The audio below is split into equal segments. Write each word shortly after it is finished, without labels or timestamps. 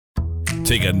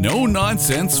Take a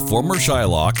no-nonsense former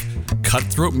Shylock,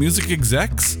 cutthroat music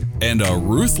execs, and a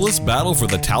ruthless battle for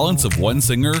the talents of one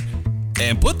singer,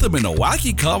 and put them in a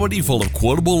wacky comedy full of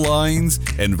quotable lines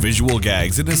and visual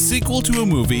gags in a sequel to a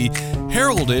movie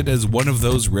heralded as one of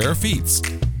those rare feats.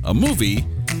 A movie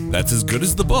that's as good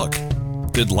as the book.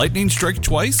 Did lightning strike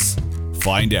twice?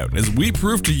 Find out as we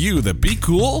prove to you that Be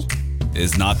Cool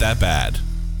is not that bad.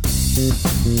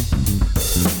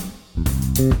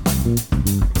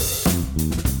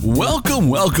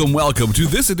 Welcome to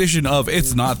this edition of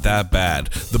It's Not That Bad,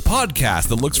 the podcast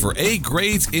that looks for A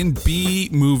grades in B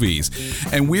movies.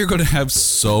 And we're going to have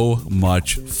so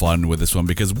much fun with this one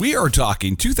because we are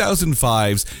talking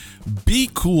 2005's Be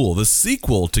Cool, the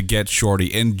sequel to Get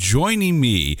Shorty. And joining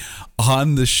me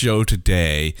on the show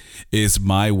today is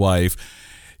my wife,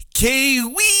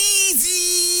 Kay-Weezy.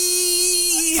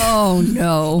 Oh,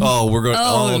 no. Oh, we're going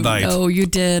all night. Oh, you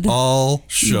did. All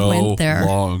show went there.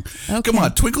 long. Okay. Come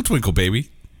on, twinkle, twinkle, baby.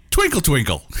 Twinkle,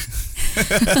 twinkle.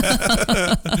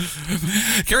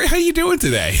 Carrie, how you doing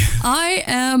today? I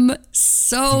am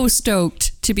so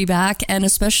stoked to be back and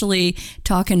especially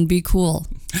talking Be Cool.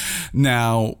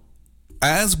 Now,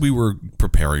 as we were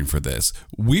preparing for this,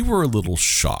 we were a little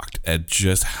shocked at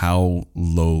just how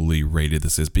lowly rated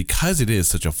this is because it is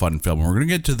such a fun film. And we're going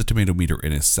to get to the tomato meter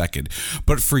in a second.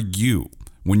 But for you,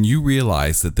 when you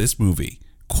realized that this movie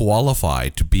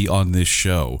qualified to be on this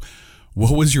show,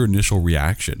 what was your initial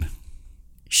reaction?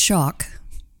 Shock.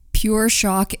 Pure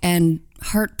shock and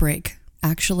heartbreak,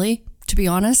 actually, to be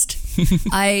honest.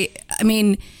 I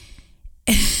mean,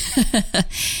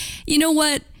 you know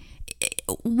what?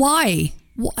 Why?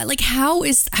 Like, how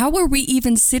are we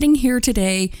even sitting here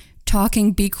today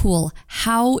talking Be Cool?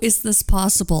 How is this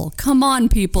possible? Come on,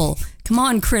 people. Come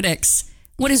on, critics.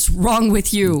 What is wrong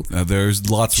with you?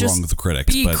 There's lots wrong with the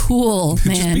critics. Be cool,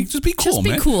 man. Just be cool,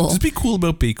 man. Just be cool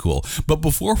about Be Cool. But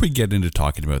before we get into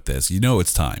talking about this, you know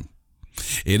it's time.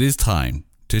 It is time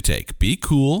to take Be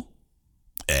Cool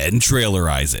and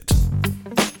trailerize it.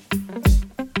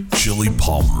 Chili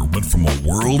Palmer went from a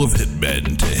world of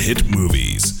hitmen to hit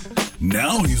movies.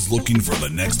 Now he's looking for the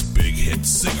next big hit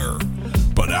singer.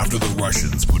 But after the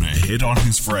Russians put a hit on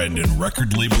his friend and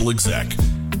record label exec,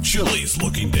 Chili's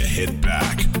looking to hit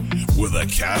back. With a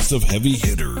cast of heavy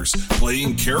hitters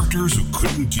playing characters who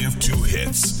couldn't give two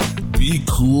hits, Be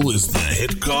Cool is the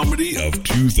hit comedy of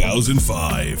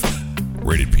 2005.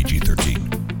 Rated PG-13.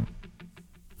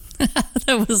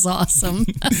 That was awesome.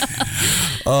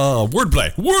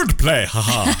 Wordplay,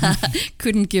 haha.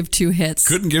 Couldn't give two hits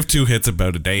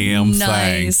about a damn thing.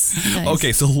 Nice.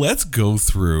 Okay, so let's go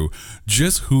through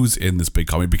just who's in this big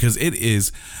comedy because it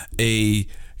is a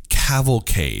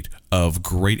cavalcade of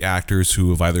great actors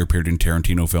who have either appeared in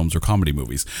Tarantino films or comedy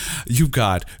movies. You've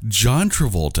got John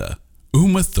Travolta,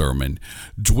 Uma Thurman,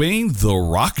 Dwayne "The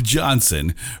Rock"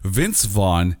 Johnson, Vince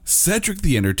Vaughn, Cedric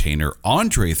the Entertainer,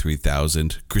 Andre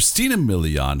 3000, Christina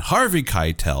Milian, Harvey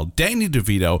Keitel, Danny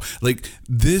DeVito. Like,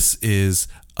 this is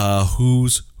a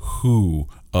who's who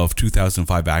of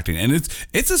 2005 acting, and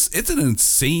it's an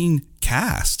insane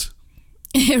cast.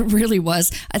 It really was.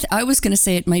 I was going to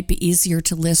say it might be easier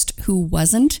to list who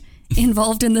wasn't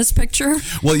involved in this picture.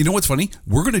 Well, you know what's funny?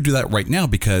 We're going to do that right now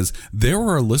because there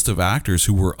were a list of actors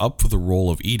who were up for the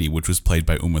role of Edie, which was played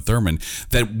by Uma Thurman,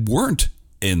 that weren't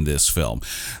in this film.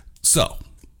 So,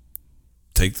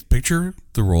 picture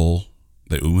the role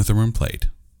that Uma Thurman played,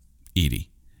 Edie,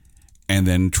 and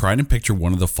then try to picture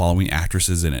one of the following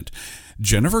actresses in it: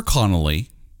 Jennifer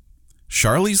Connelly,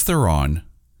 Charlize Theron,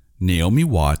 Naomi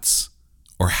Watts,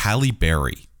 or Halle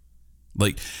Berry.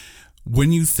 Like,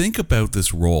 when you think about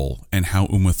this role and how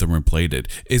Uma Thurman played it,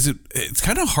 it's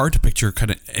kind of hard to picture kind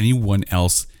of anyone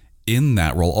else in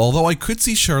that role, although I could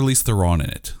see Charlize Theron in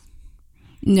it.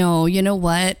 No, you know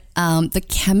what? The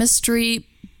chemistry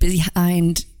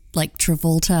behind like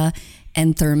Travolta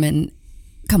and Thurman,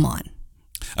 come on.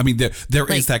 I mean,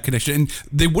 there is that connection, and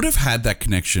they would have had that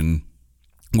connection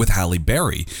with Halle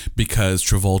Berry because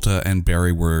Travolta and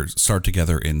Berry were starred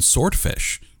together in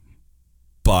Swordfish.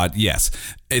 But yes,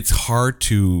 it's hard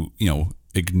to,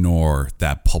 ignore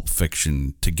that Pulp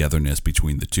Fiction togetherness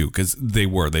between the two because they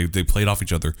played off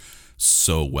each other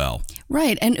so well.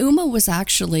 Right. And Uma was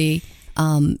actually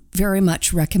very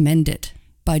much recommended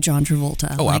by John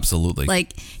Travolta. Oh, absolutely.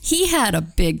 Like, he had a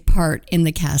big part in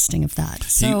the casting of that.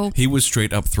 So he was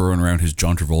straight up throwing around his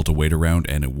John Travolta weight around,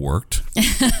 and it worked.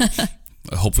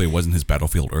 Hopefully it wasn't his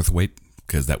Battlefield Earth weight,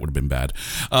 because that would have been bad.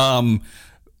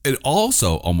 It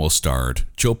also almost starred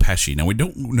Joe Pesci. Now, we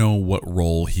don't know what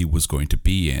role he was going to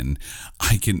be in.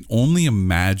 I can only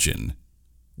imagine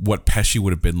what Pesci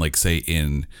would have been like, say,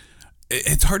 in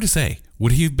It's hard to say.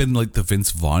 Would he have been like the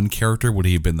Vince Vaughn character? Would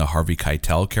he have been the Harvey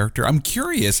Keitel character? I'm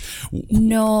curious.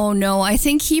 No. I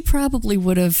think he probably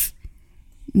would have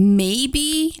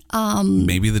maybe.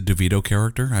 Maybe the DeVito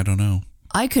character? I don't know.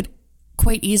 I could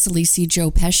quite easily see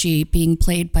Joe Pesci being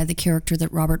played by the character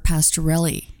that Robert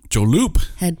Pastorelli Joe Loop.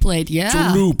 had played. Yeah.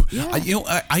 Joe Loop.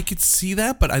 Yeah. I could see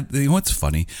that, but you know what's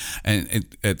funny? And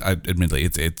admittedly,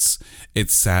 it's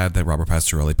sad that Robert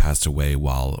Pastorelli passed away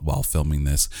while filming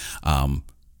this.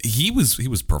 He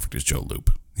was perfect as Joe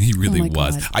Loop. He really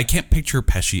was. God. I can't picture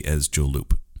Pesci as Joe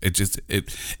Loop.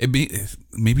 It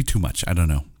may be too much. I don't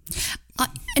know.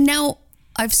 And now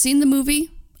I've seen the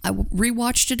movie. I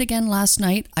rewatched it again last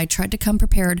night. I tried to come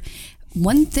prepared.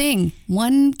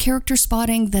 One character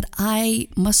spotting that I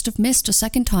must have missed a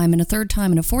second time and a third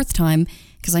time and a fourth time,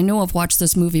 because I know I've watched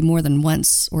this movie more than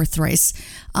once or thrice.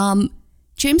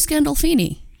 James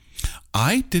Gandolfini.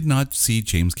 I did not see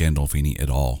James Gandolfini at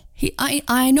all.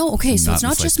 I know. Okay, so it's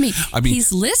not just me. I mean,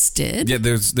 he's listed. Yeah,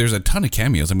 there's a ton of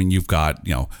cameos. I mean, you've got,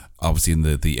 obviously in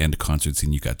the end concert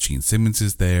scene, you got Gene Simmons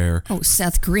is there. Oh,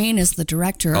 Seth Green is the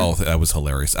director. Oh, that was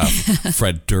hilarious.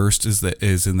 Fred Durst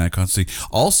is in that concert scene.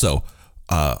 Also,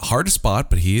 hard to spot,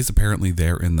 but he is apparently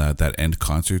there in that end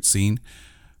concert scene.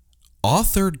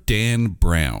 Author Dan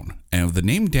Brown, and the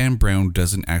name Dan Brown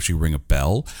doesn't actually ring a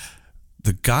bell.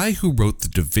 The guy who wrote the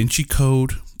Da Vinci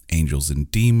Code, Angels and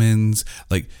Demons,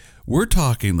 like we're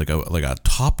talking like a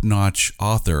top-notch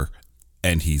author.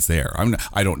 And he's there.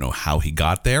 I don't know how he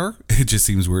got there. It just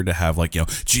seems weird to have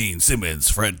Gene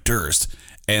Simmons, Fred Durst,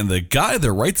 and the guy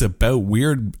that writes about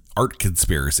weird art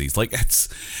conspiracies. Like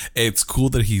it's cool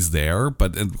that he's there,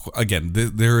 but again,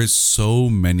 there is so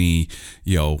many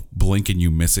blink and you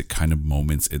miss it kind of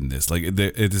moments in this. Like it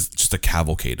is just a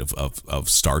cavalcade of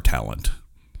star talent.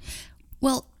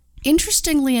 Well,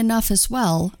 interestingly enough as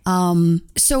well,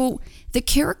 so the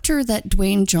character that The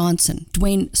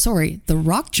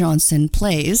Rock Johnson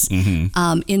plays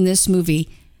in this movie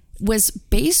was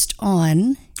based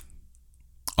on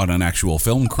an actual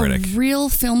film critic. A real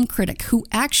film critic who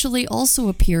actually also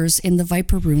appears in the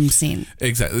Viper Room scene.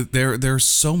 Exactly. There's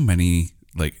so many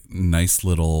like nice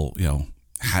little,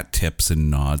 hat tips and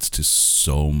nods to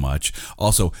so much.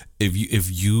 Also, if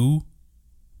you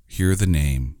hear the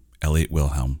name Elliot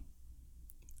Wilhelm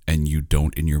and you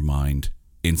don't in your mind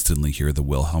instantly hear the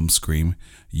Wilhelm scream,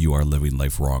 you are living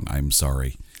life wrong. I'm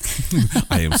sorry.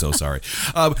 I am so sorry.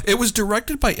 It was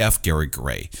directed by F. Gary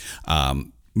Gray.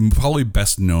 Probably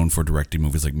best known for directing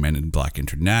movies like Men in Black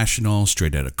International,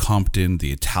 Straight Outta Compton,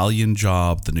 The Italian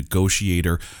Job, The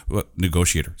Negotiator.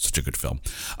 Negotiator, such a good film.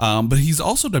 But he's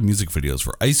also done music videos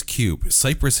for Ice Cube,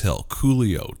 Cypress Hill,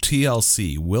 Coolio,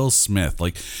 TLC, Will Smith.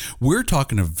 Like, we're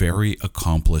talking a very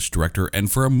accomplished director. And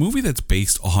for a movie that's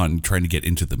based on trying to get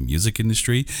into the music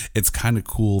industry, it's kind of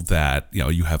cool that,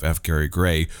 you have F. Gary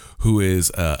Gray, who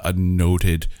is a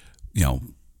noted,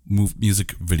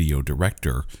 music video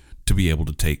director, to be able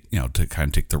to take, to kind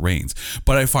of take the reins.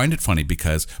 But I find it funny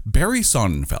because Barry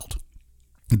Sonnenfeld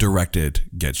directed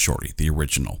Get Shorty, the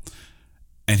original.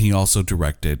 And he also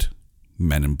directed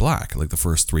Men in Black, like the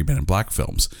first 3 Men in Black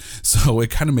films. So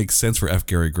it kind of makes sense for F.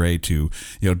 Gary Gray to,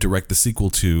 direct the sequel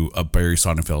to a Barry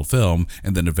Sonnenfeld film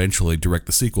and then eventually direct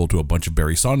the sequel to a bunch of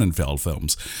Barry Sonnenfeld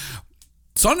films.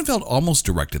 Sonnenfeld almost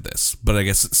directed this, but I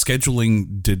guess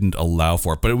scheduling didn't allow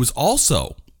for it. But it was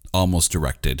also almost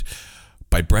directed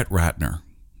by Brett Ratner.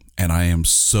 And I am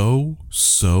so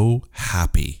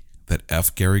happy that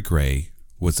F. Gary Gray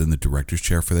was in the director's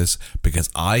chair for this, because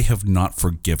I have not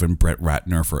forgiven Brett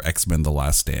Ratner for X-Men The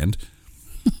Last Stand.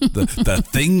 The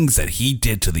things that he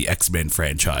did to the X-Men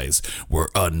franchise were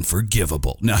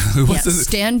unforgivable. Now,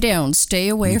 stand down. Stay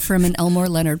away from an Elmore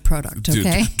Leonard product,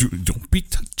 okay? Don't be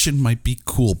touching my Be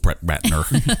Cool, Brett Ratner.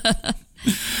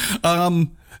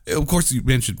 Of course, you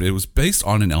mentioned it was based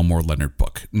on an Elmore Leonard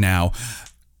book. Now,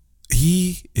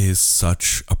 he is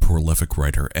such a prolific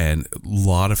writer, and a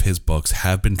lot of his books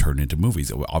have been turned into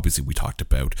movies. Obviously, we talked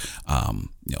about,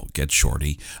 Get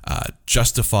Shorty,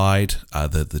 Justified,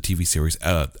 the TV series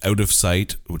Out of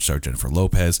Sight, which starred Jennifer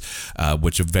Lopez,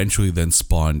 which eventually then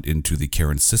spawned into the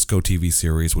Karen Sisco TV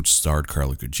series, which starred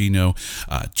Carla Gugino,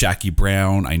 Jackie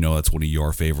Brown. I know that's one of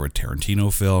your favorite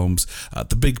Tarantino films.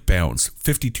 The Big Bounce,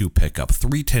 52 Pickup,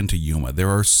 310 to Yuma.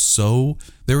 There is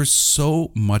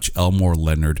so much Elmore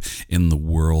Leonard in the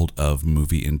world of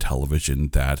movie and television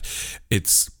that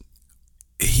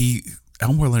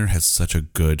Elmore Leonard has such a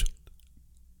good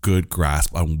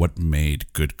grasp on what made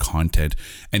good content.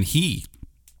 And he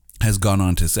has gone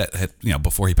on to say,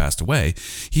 before he passed away,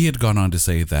 he had gone on to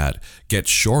say that Get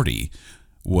Shorty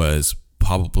was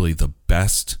probably the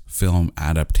best film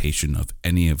adaptation of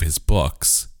any of his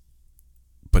books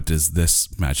but does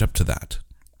this match up to that?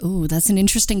 Ooh, that's an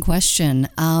interesting question.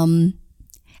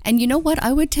 And you know what?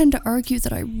 I would tend to argue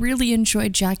that I really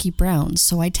enjoyed Jackie Brown.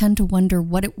 So I tend to wonder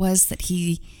what it was that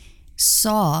he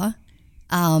saw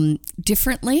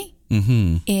differently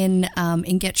in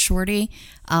Get Shorty.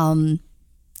 You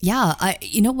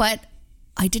know what?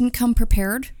 I didn't come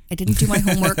prepared. I didn't do my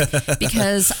homework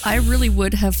because I really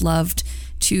would have loved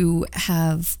to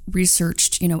have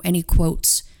researched, any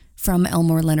quotes from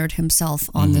Elmore Leonard himself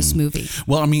on this movie.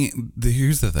 Well, I mean,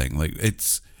 here's the thing. Like,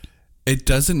 it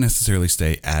doesn't necessarily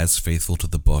stay as faithful to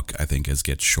the book, I think, as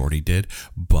Get Shorty did,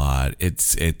 but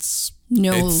it's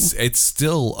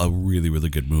still a really, really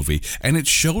good movie, and it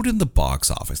showed in the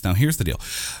box office. Now, here's the deal: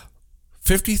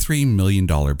 $53 million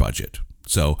budget,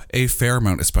 so a fair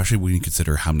amount, especially when you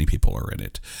consider how many people are in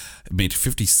it. It made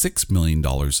 $56 million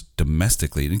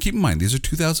domestically, and keep in mind these are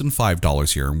 2005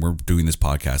 dollars here, and we're doing this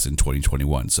podcast in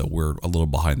 2021, so we're a little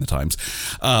behind the times.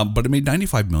 But it made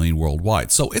 $95 million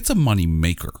worldwide, so it's a money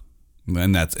maker.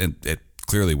 And that's it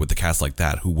clearly with the cast like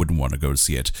that, who wouldn't want to go to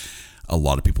see it? A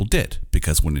lot of people did,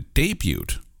 because when it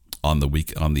debuted on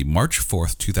the March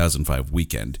 4th, 2005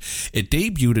 weekend, it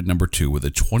debuted at number 2 with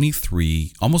a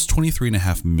almost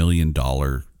 $23.5 million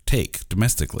take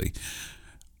domestically.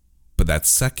 But that's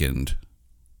second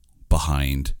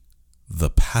behind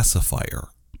The Pacifier.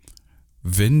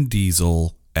 Vin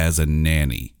Diesel as a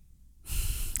nanny.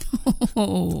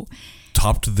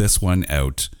 Topped this one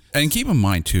out. And keep in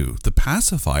mind, too, The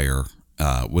Pacifier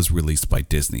was released by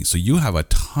Disney. So you have a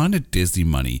ton of Disney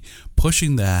money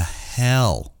pushing the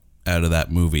hell out of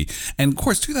that movie. And, of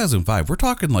course, 2005, we're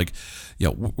talking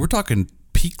we're talking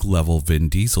peak level Vin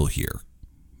Diesel here.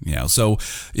 So,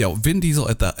 Vin Diesel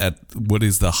at what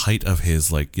is the height of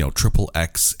his, Triple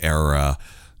X era,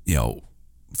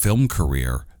 film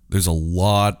career. There's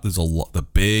the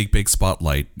big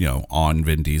spotlight, on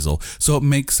Vin Diesel. So it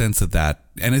makes sense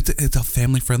and it's a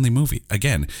family-friendly movie.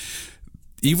 Again,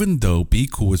 even though Be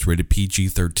Cool was rated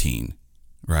PG-13,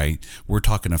 right? We're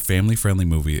talking a family-friendly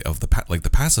movie of like The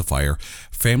Pacifier.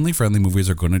 Family-friendly movies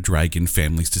are going to drag in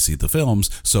families to see the films.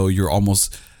 So you're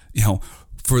almost,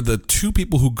 for the two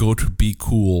people who go to Be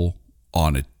Cool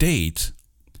on a date,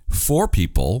 4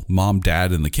 people, mom,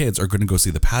 dad, and the kids, are going to go see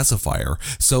The Pacifier.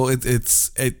 So it's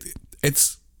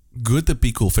good that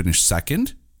Be Cool finished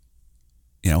second,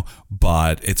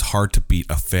 but it's hard to beat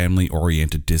a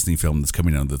family-oriented Disney film that's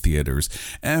coming out of the theaters,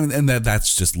 and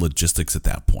that's just logistics at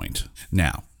that point.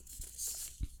 Now,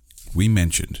 we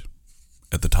mentioned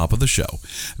at the top of the show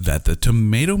that the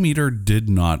tomato meter did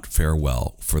not fare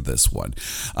well for this one,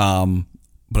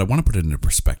 but I want to put it into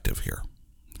perspective here.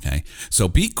 Okay, so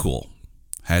Be Cool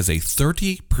has a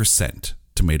 30%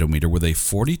 tomato meter with a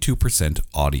 42%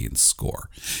 audience score.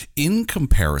 In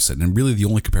comparison, and really the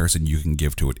only comparison you can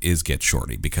give to it is Get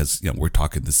Shorty, because we're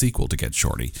talking the sequel to Get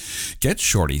Shorty. Get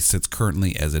Shorty sits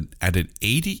currently at an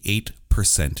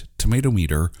 88% tomato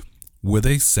meter with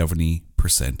a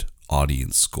 70%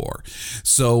 audience score.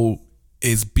 So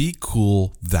is Be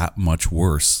Cool that much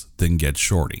worse than Get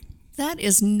Shorty? That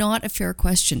is not a fair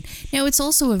question. Now, it's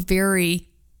also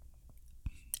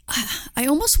I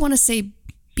almost want to say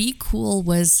Be Cool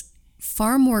was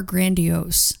far more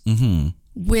grandiose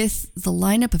with the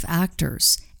lineup of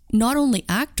actors. Not only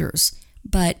actors,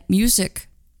 but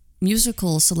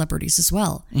musical celebrities as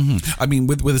well. I mean,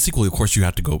 with a sequel, of course, you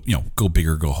have to go big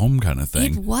or go home kind of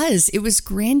thing. It was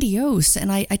grandiose. And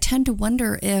I tend to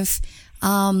wonder if,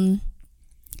 I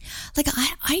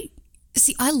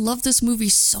love this movie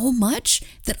so much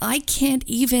that I can't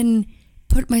even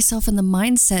put myself in the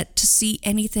mindset to see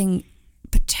anything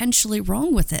potentially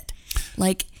wrong with it.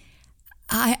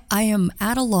 I am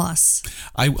at a loss.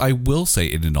 I will say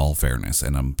it in all fairness,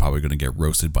 and I'm probably going to get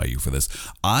roasted by you for this.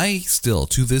 I still,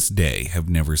 to this day, have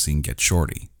never seen Get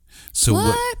Shorty. So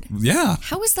what? Yeah.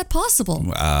 How is that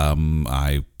possible?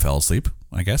 I fell asleep,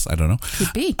 I guess. I don't know.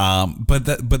 Could be.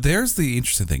 But there's the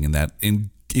interesting thing in that in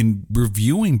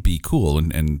reviewing Be Cool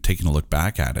and taking a look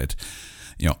back at it,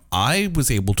 I was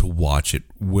able to watch it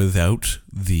without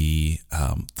the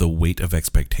weight of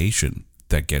expectation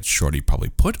that Get Shorty probably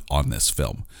put on this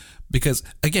film. Because,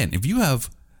 again, if you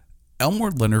have Elmore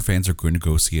Leonard fans are going to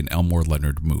go see an Elmore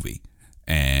Leonard movie,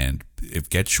 and if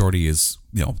Get Shorty is,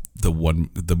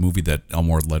 the movie that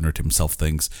Elmore Leonard himself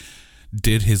thinks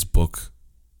did his book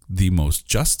the most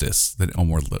justice, then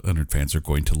Elmore Leonard fans are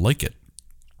going to like it.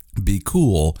 Be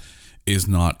Cool is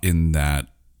not in that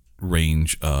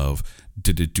range of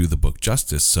did it do the book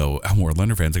justice, so Elmore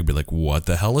Leonard fans are going to be like, what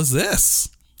the hell is this?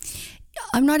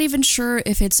 I'm not even sure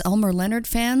if it's Elmore Leonard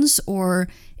fans or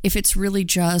if it's really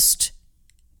just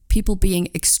people being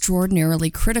extraordinarily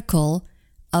critical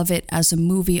of it as a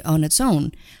movie on its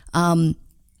own.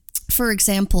 For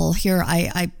example, here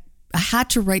I had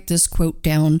to write this quote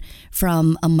down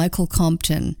from a Michael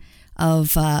Compton,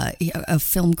 of a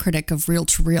film critic of Reel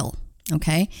to Reel.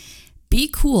 Okay, Be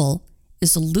Cool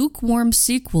is a lukewarm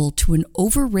sequel to an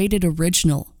overrated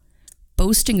original.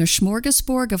 Boasting a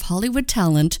smorgasbord of Hollywood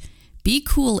talent, Be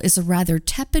Cool is a rather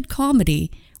tepid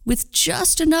comedy with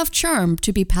just enough charm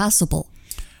to be passable.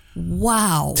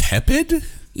 Wow. Tepid?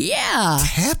 Yeah.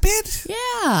 Tepid?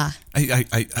 Yeah.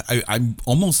 I'm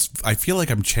almost, I feel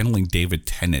like I'm channeling David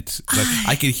Tennant. Like,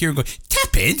 I can hear him go,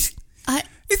 tepid?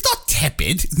 It's not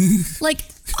tepid. Like,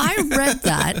 I read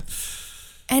that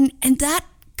and that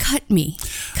cut me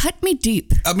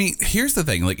deep. I mean, here's the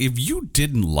thing. Like, if you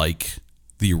didn't like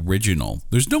the original,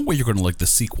 there's no way you're going to like the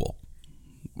sequel.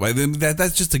 Right?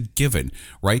 That's just a given,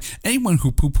 right? Anyone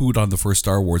who poo-pooed on the first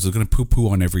Star Wars is going to poo-poo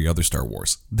on every other Star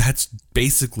Wars. That's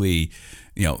basically,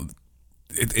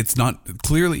 it's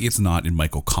not in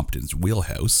Michael Compton's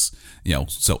wheelhouse,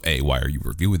 so A, why are you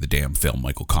reviewing the damn film,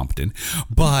 Michael Compton?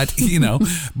 But,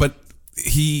 but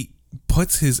he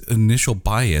puts his initial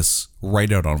bias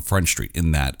right out on Front Street,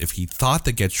 in that if he thought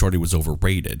that Get Shorty was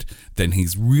overrated, then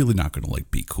he's really not going to like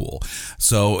Be Cool.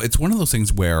 So it's one of those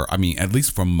things where, I mean, at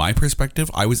least from my perspective,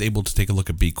 I was able to take a look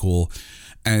at Be Cool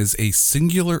as a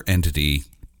singular entity,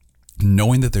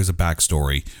 knowing that there's a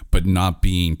backstory, but not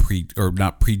being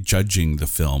not prejudging the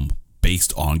film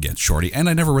based on Get Shorty. And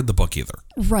I never read the book either.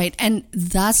 Right. And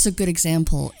that's a good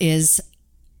example, is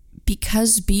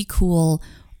because Be Cool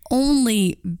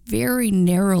only very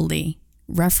narrowly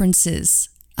references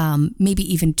maybe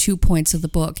even 2 points of the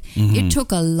book. Mm-hmm. It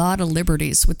took a lot of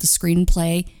liberties with the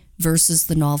screenplay versus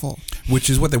the novel. Which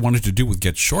is what they wanted to do with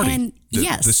Get Shorty. And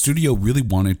yes. The studio really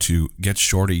wanted to get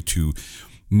Shorty to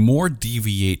more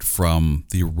deviate from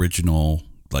the original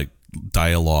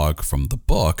dialogue from the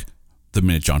book. The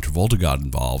minute John Travolta got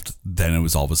involved, then it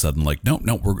was all of a sudden like, no,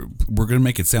 we're going to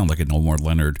make it sound like an Elmore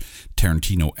Leonard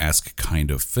Tarantino-esque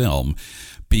kind of film.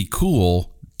 Be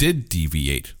Cool did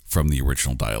deviate from the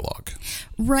original dialogue.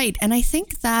 Right. And I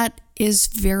think that is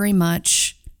very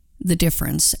much the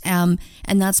difference. And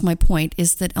that's my point,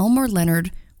 is that Elmore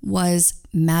Leonard was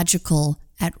magical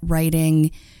at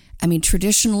writing, I mean,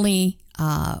 traditionally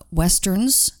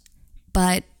Westerns,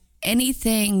 but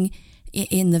anything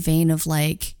in the vein of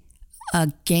like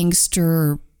a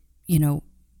gangster,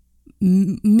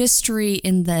 mystery,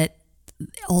 in that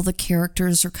all the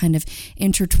characters are kind of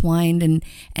intertwined,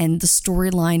 and the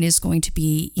storyline is going to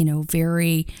be,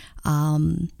 very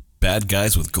bad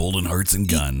guys with golden hearts and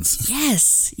guns.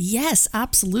 Yes,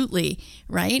 absolutely.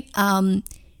 Right.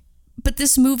 But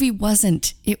this movie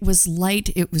wasn't. It was light.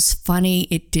 It was funny.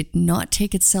 It did not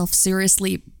take itself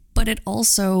seriously, but it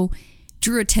also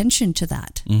drew attention to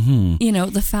that. Mm-hmm.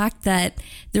 The fact that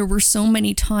there were so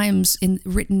many times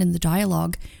written in the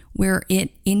dialogue where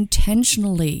it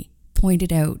intentionally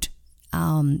pointed out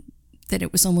that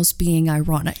it was almost being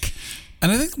ironic.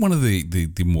 And I think one of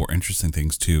the more interesting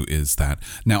things too is that,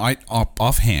 now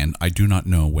offhand, I do not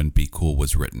know when Be Cool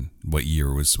was written, what year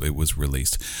it was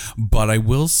released, but I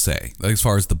will say, as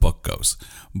far as the book goes,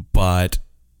 but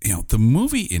the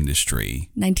movie industry,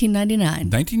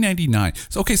 1999.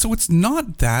 So it's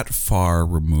not that far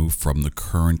removed from the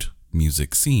current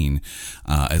music scene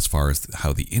as far as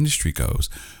how the industry goes.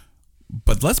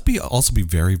 But let's also be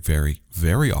very, very,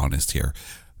 very honest here.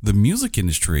 The music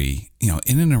industry,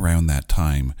 in and around that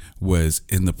time, was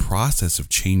in the process of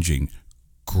changing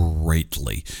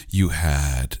greatly. You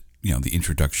had, the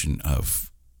introduction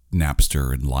of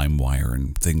Napster and LimeWire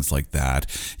and things like that.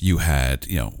 You had,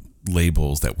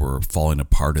 labels that were falling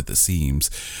apart at the seams,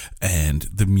 and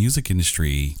the music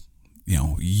industry,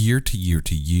 year to year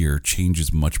to year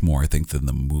changes much more, I think, than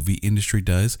the movie industry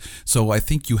does. So I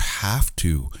think you have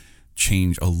to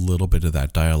change a little bit of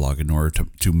that dialogue in order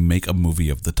to make a movie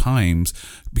of the times,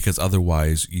 because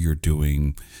otherwise you're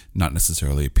doing not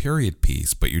necessarily a period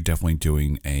piece, but you're definitely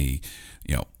doing a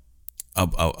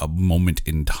moment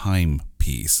in time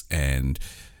piece. And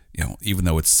even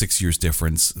though it's 6 years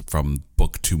difference from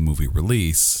book to movie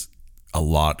release, a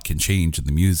lot can change in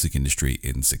the music industry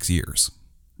in 6 years.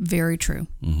 Very true.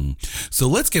 Mm-hmm. So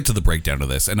let's get to the breakdown of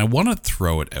this, and I want to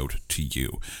throw it out to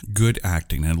you. Good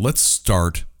acting. And let's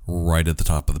start right at the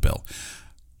top of the bill.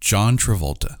 John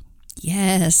Travolta.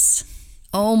 Yes.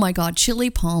 Oh my God. Chili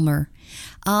Palmer.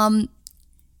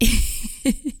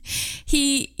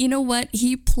 He,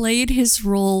 he played his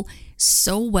role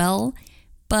so well,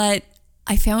 but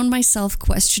I found myself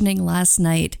questioning last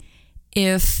night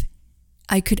if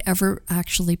I could ever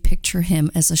actually picture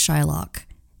him as a Shylock,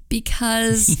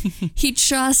 because he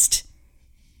just,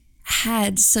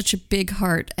 had such a big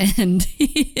heart, and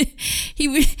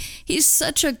he's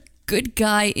such a good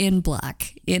guy in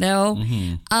black, you know?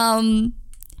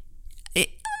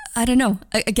 I don't know.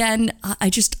 Again,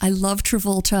 I love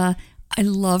Travolta. I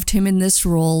loved him in this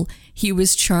role. He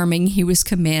was charming. He was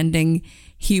commanding.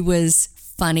 He was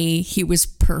funny. He was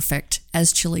perfect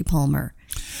as Chili Palmer.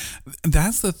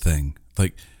 That's the thing.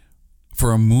 Like,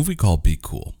 for a movie called Be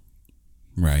Cool,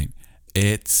 right?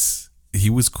 He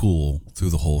was cool through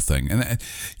the whole thing. And,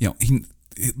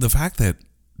 the fact that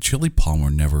Chili Palmer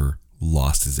never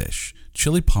lost his ish.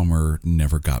 Chili Palmer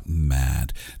never got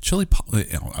mad.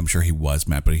 I'm sure he was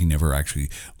mad, but he never actually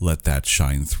let that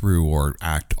shine through or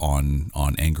act on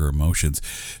anger emotions.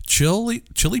 Chili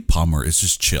Palmer is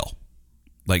just chill.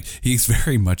 Like, he's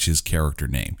very much his character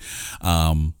name.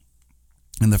 And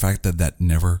the fact that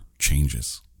never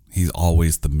changes. He's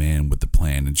always the man with the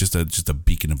plan, and just a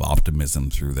beacon of optimism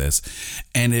through this.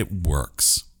 And it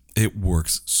works. It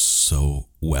works so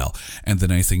well. And the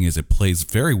nice thing is it plays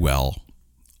very well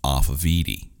off of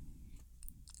Edie.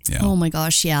 Yeah. Oh my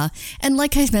gosh, yeah. And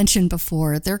like I mentioned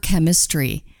before, their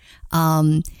chemistry,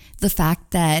 the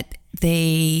fact that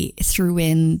they threw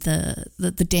in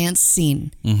the dance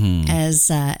scene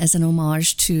as an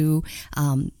homage to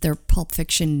their Pulp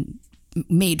Fiction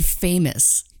made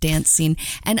famous dance scene.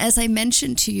 And as I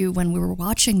mentioned to you when we were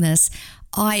watching this,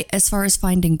 as far as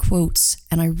finding quotes,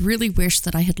 and I really wish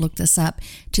that I had looked this up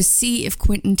to see if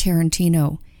Quentin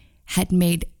Tarantino had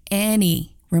made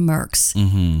any remarks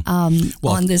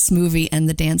on this movie and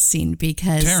the dance scene,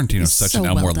 because Tarantino's such an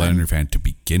Elmore Leonard fan to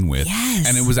begin with. Yes.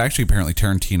 And it was actually apparently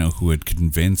Tarantino who had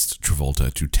convinced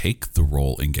Travolta to take the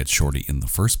role in Get Shorty in the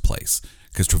first place,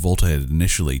 because Travolta had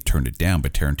initially turned it down,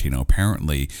 but Tarantino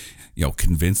apparently,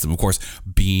 convinced him. Of course,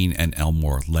 being an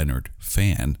Elmore Leonard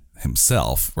fan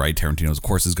himself, right? Tarantino, of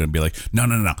course, is going to be like, no.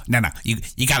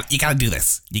 You got to do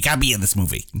this. You got to be in this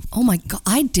movie. Oh my God,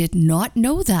 I did not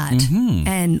know that.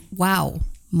 And wow,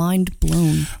 mind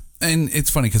blown. And it's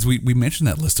funny because we mentioned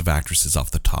that list of actresses off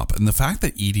the top, and the fact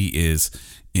that Edie is,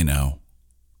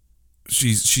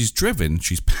 she's driven,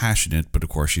 she's passionate, but of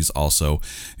course she's also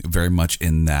very much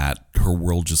in that her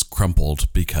world just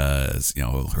crumpled because,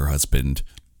 her husband,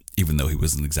 even though he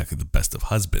wasn't exactly the best of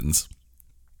husbands,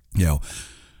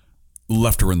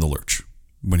 left her in the lurch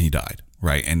when he died,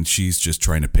 right? And she's just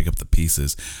trying to pick up the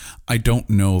pieces. I don't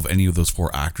know if any of those four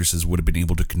actresses would have been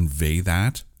able to convey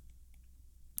that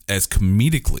as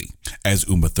comedically as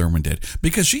Uma Thurman did,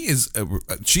 because she is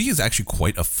actually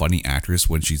quite a funny actress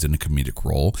when she's in a comedic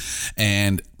role.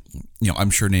 And I'm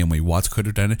sure Naomi Watts could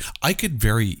have done it. I could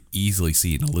very easily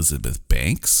see an Elizabeth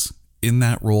Banks in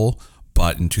that role,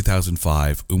 but in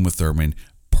 2005, Uma Thurman,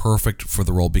 perfect for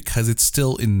the role, because it's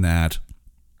still in that,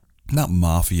 not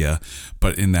mafia,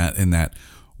 but in that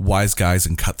wise guys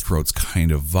and cutthroats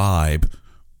kind of vibe.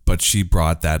 But she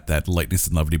brought that lightness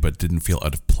and levity, but didn't feel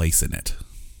out of place in it.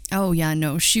 Oh yeah,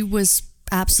 no, she was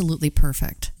absolutely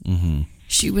perfect.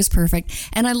 She was perfect.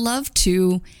 And I love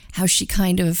too how she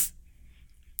kind of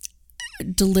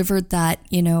delivered that,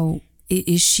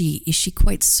 is she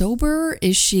quite sober?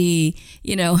 Is she,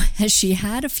 has she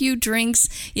had a few drinks?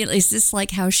 Is this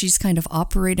like how she's kind of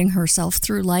operating herself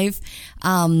through life?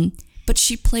 But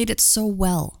she played it so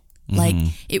well. Like,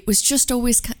 it was just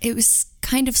always, it was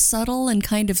kind of subtle and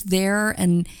kind of there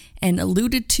and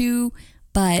alluded to,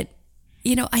 but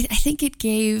I think it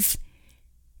gave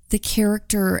the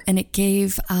character, and it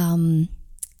gave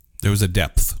there was a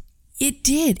depth. It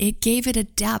did. It gave it a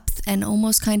depth, and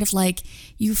almost kind of like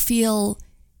you feel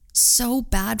so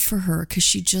bad for her because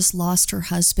she just lost her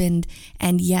husband.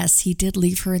 And yes, he did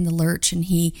leave her in the lurch, and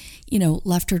he,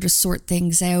 left her to sort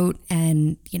things out.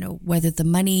 And, whether the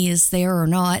money is there or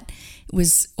not, it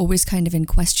was always kind of in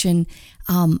question.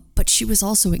 But she was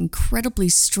also incredibly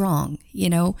strong,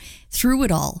 through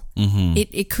it all.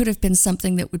 It could have been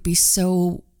something that would be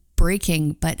so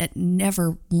breaking, but at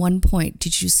never one point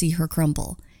did you see her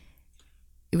crumble.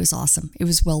 It was awesome. It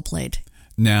was well played.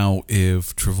 Now,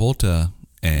 if Travolta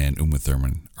and Uma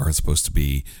Thurman are supposed to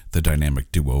be the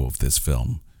dynamic duo of this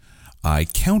film, I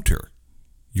counter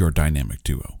your dynamic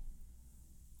duo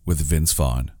with Vince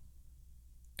Vaughn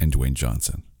and Dwayne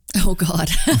Johnson. Oh, God.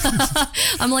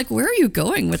 I'm like, where are you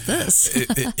going with this?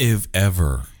 If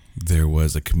ever there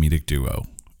was a comedic duo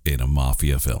in a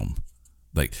mafia film,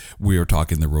 like, we are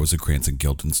talking the Rosencrantz and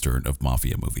Guildenstern of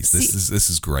mafia movies. This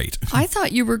is great. I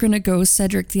thought you were going to go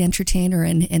Cedric the Entertainer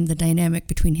and the dynamic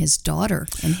between his daughter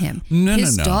and him.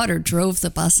 His daughter drove the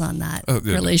bus on that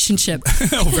relationship.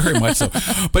 Oh, very much so.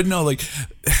 But no, like,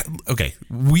 okay,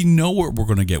 we know what we're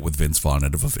going to get with Vince Vaughn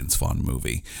out of a Vince Vaughn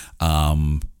movie.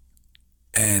 And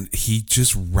he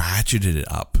just ratcheted it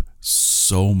up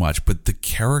so much, but the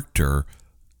character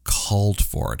called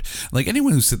for it. Like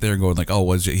anyone who sit there and going like, oh,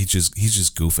 he's just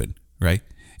goofing, right?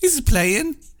 He's just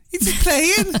playing.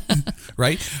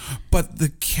 Right? But the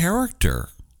character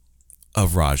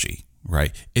of Raji,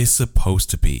 right, is supposed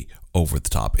to be over the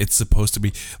top. It's supposed to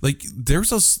be like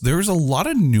there's a lot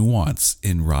of nuance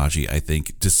in Raji, I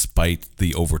think, despite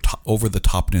the over the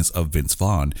topness of Vince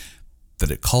Vaughn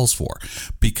that it calls for,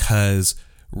 because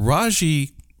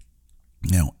Raji,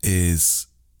 is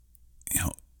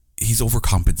he's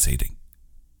overcompensating,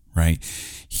 right?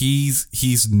 He's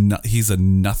a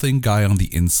nothing guy on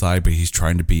the inside, but he's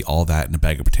trying to be all that in a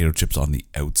bag of potato chips on the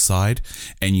outside,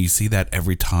 and you see that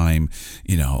every time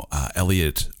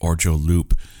Elliot or Joe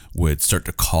Loop would start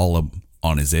to call him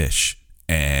on his ish,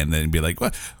 and then be like,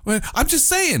 "What? I'm just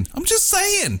saying. I'm just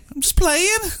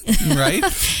playing." Right?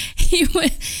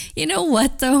 You know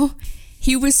what though?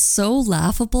 He was so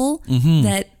laughable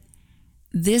that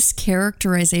this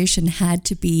characterization had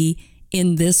to be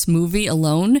in this movie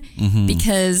alone,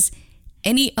 because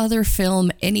any other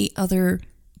film, any other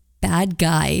bad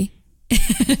guy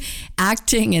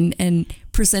acting and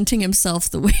presenting himself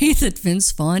the way that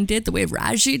Vince Vaughn did, the way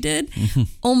Raji did,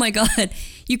 oh my God,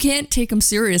 you can't take him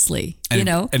seriously, and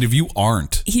if you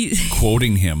aren't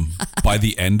quoting him by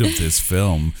the end of this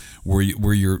film, were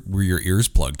your ears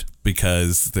plugged?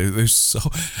 Because there's so,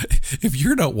 if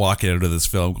you're not walking out of this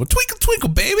film going, twinkle, twinkle,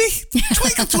 baby,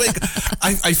 twinkle, twinkle.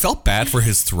 I felt bad for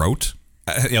his throat,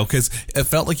 because it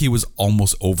felt like he was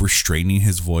almost overstraining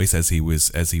his voice as he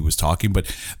was talking.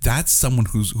 But that's someone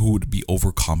who would be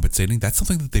overcompensating. That's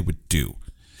something that they would do.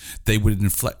 They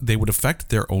would affect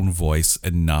their own voice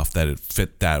enough that it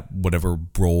fit that whatever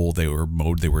role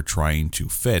mode they were trying to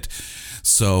fit.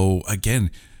 So again,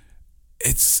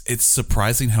 it's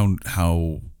surprising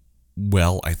how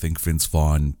well I think Vince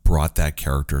Vaughn brought that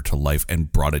character to life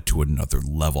and brought it to another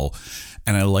level.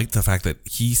 And I like the fact that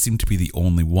he seemed to be the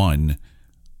only one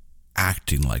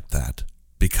acting like that,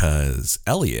 because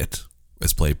Elliot,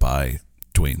 as played by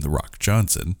Dwayne "The Rock"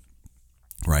 Johnson,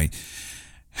 right,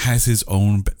 has his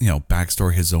own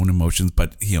backstory, his own emotions,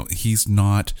 but he's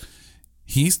not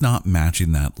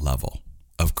matching that level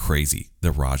of crazy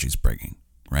that Raji's bringing.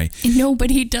 Right? No, but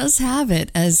he does have it,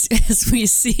 as we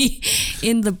see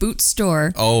in the boot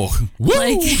store. Oh, woo!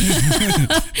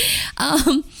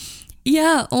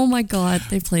 Yeah. Oh my God,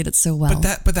 they played it so well.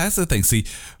 But that's the thing. See,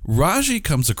 Raji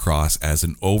comes across as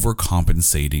an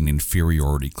overcompensating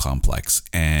inferiority complex,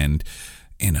 and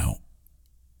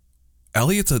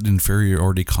Elliot's an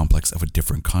inferiority complex of a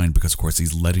different kind, because of course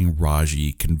he's letting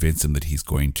Raji convince him that he's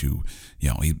going to,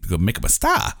 he's going to make him a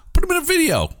star, put him in a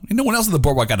video. And no one else on the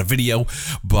boardwalk got a video,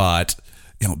 but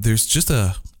there's just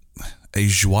a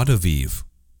joie de vivre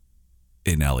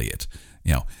in Elliot.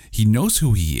 He knows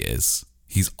who he is.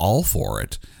 He's all for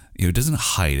it. It doesn't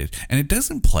hide it, and it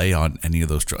doesn't play on any of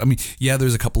those. I mean, yeah,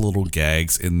 there's a couple little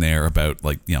gags in there about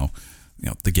like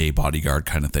the gay bodyguard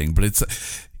kind of thing, but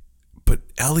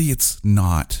Elliot's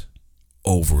not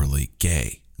overly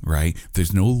gay, right?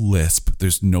 There's no lisp.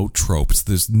 There's no tropes.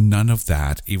 There's none of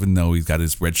that, even though he's got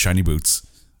his red shiny boots,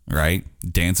 right?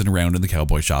 Dancing around in the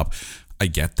cowboy shop. I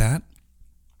get that,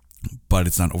 but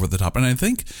it's not over the top. And I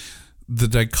think the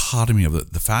dichotomy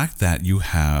of the fact that you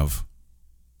have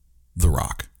The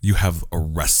Rock, you have a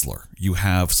wrestler, you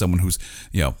have someone who's,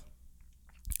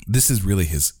 this is really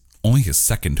only his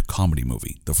second comedy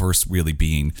movie. The first really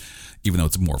being, even though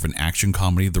it's more of an action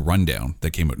comedy, The Rundown,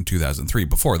 that came out in 2003.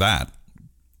 Before that,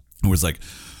 it was like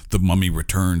The Mummy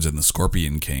Returns and The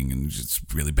Scorpion King, and it's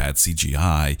really bad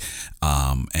CGI,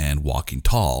 and Walking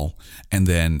Tall. And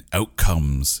then out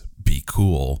comes Be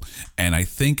Cool. And I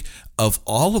think of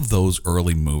all of those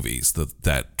early movies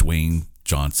that Dwayne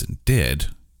Johnson did,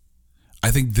 I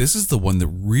think this is the one that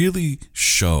really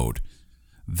showed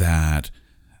that,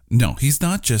 no, he's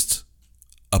not just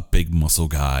a big muscle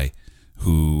guy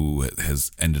who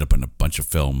has ended up in a bunch of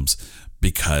films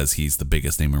because he's the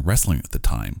biggest name in wrestling at the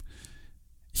time.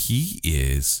 He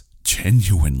is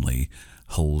genuinely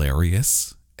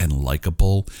hilarious and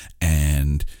likable,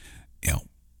 and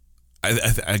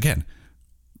again,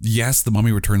 yes, The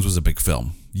Mummy Returns was a big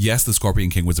film. Yes, The Scorpion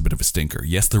King was a bit of a stinker.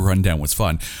 Yes, The Rundown was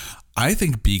fun. I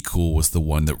think Be Cool was the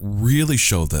one that really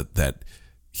showed that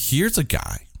here's a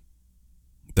guy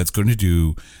that's going to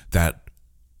do that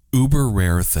uber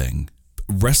rare thing.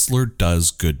 Wrestler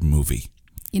does good movie.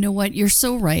 You know what? You're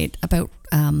so right about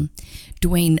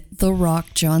Dwayne "The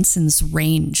Rock" Johnson's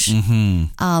range.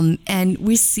 And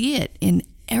we see it in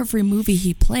every movie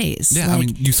he plays. Yeah, I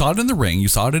mean, you saw it in the ring. You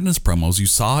saw it in his promos. You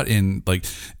saw it in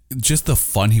just the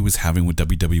fun he was having with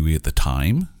WWE at the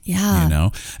time. Yeah.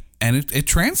 And it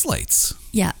translates.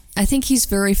 Yeah. I think he's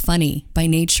very funny by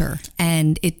nature,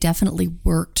 and it definitely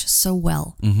worked so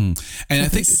well. And I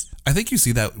think you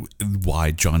see that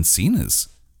why John Cena's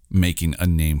making a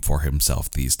name for himself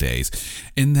these days,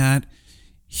 in that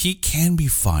he can be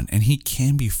fun and he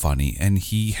can be funny and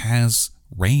he has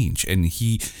range, and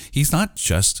he's not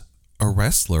just a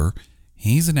wrestler,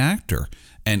 he's an actor.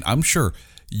 And I'm sure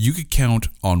you could count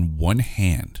on one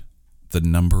hand the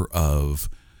number of,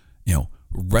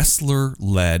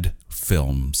 wrestler-led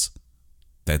films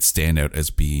that stand out as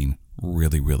being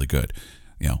really, really good.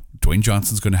 Dwayne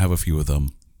Johnson's going to have a few of them,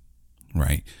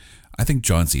 right? I think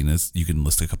John Cena's, you can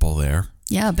list a couple there.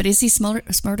 Yeah, but is he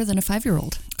smarter than a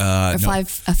 5-year-old? No.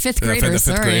 A fifth grader,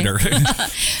 fifth grader.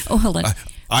 Oh, hold on.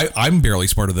 I'm barely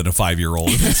smarter than a 5-year-old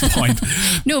at this point.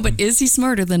 No, but is he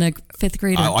smarter than a 5th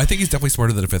grader? I think he's definitely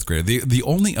smarter than a 5th grader. The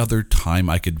only other time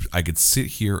I could sit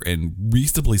here and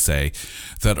reasonably say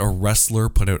that a wrestler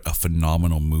put out a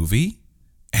phenomenal movie,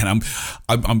 and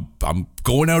I'm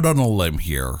going out on a limb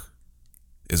here,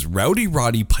 is Rowdy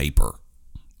Roddy Piper.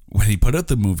 When he put out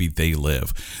the movie They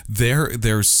Live,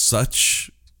 there's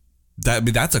such that, I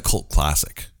mean, that's a cult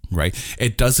classic, right?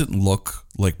 It doesn't look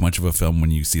like much of a film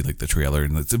when you see like the trailer,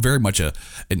 and it's very much an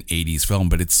 80s film,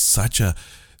 but it's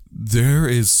there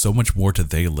is so much more to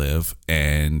They Live,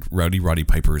 and Rowdy Roddy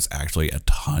Piper is actually a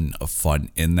ton of fun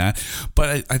in that.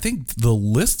 But I think the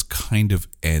list kind of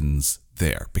ends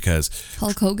there, because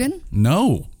Hulk Hogan?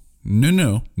 No.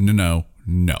 No.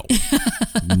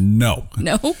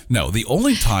 The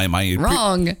only time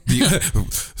Wrong.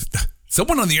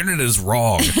 Someone on the internet is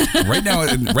wrong. Right now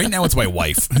it's my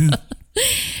wife.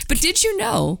 But did you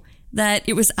know that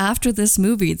it was after this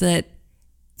movie that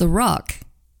The Rock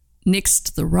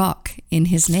nixed The Rock in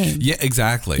his name? Yeah,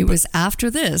 exactly. It was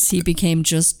after this he became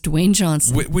just Dwayne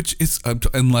Johnson. Which is,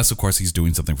 unless of course he's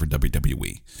doing something for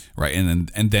WWE, right? And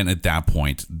then at that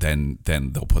point, then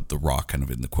they'll put The Rock kind of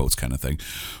in the quotes kind of thing.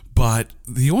 But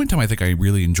the only time I think I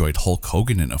really enjoyed Hulk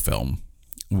Hogan in a film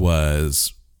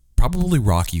was probably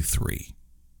Rocky III.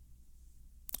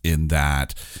 In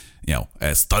that,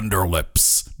 as Thunder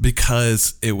Lips,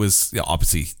 because it was,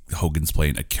 obviously Hogan's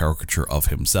playing a caricature of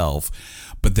himself,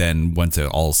 but then once it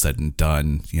all said and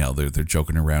done, they're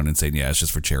joking around and saying, yeah, it's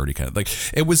just for charity, kind of like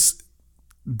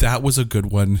that was a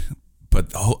good one.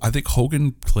 But I think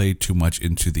Hogan played too much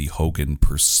into the Hogan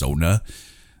persona,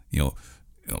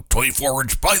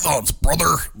 24-inch pythons,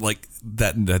 brother, like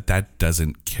that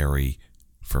doesn't carry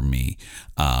for me.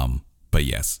 But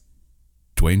yes,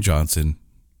 Dwayne Johnson,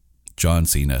 John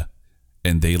Cena,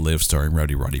 and They Live starring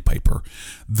Rowdy Roddy Piper.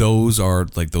 Those are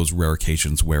like those rare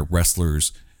occasions where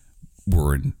wrestlers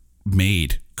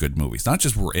made good movies. Not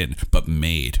just were in, but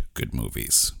made good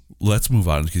movies. Let's move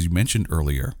on, because you mentioned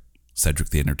earlier Cedric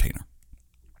the Entertainer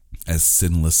as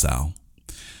Sinless Sal.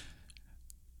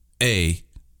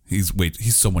 He's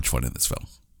so much fun in this film.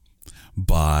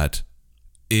 But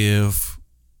if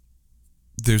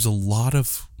there's a lot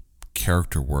of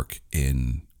character work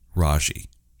in Raji,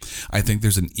 I think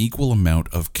there's an equal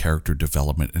amount of character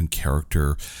development and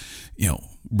character,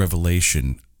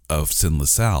 revelation of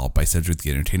Sinless Sal by Cedric the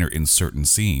Entertainer in certain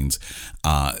scenes.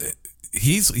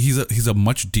 He's a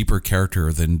much deeper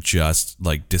character than just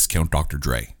like discount Dr.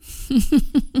 Dre.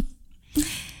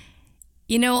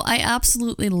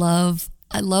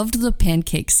 I loved the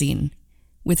pancake scene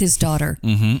with his daughter.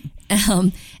 Mm-hmm.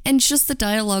 And just the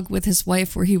dialogue with his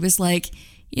wife where he was like,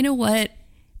 you know what?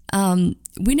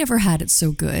 We never had it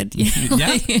so good.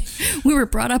 Yeah. We were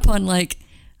brought up on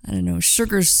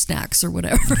sugar snacks or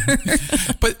whatever.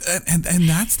 But, and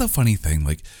that's the funny thing.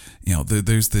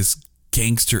 There's this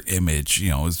gangster image,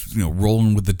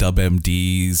 rolling with the Dub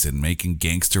MDs and making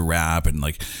gangster rap and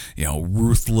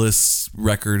ruthless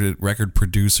record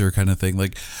producer kind of thing.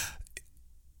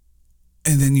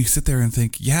 And then you sit there and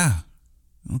think, yeah,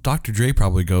 Dr. Dre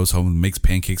probably goes home and makes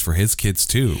pancakes for his kids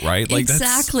too, right?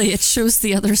 Exactly. It shows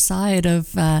the other side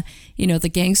of, the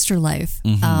gangster life.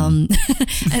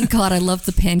 Mm-hmm. And God, I love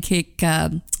the pancake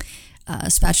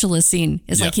spatula scene.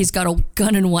 It's like he's got a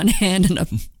gun in one hand and a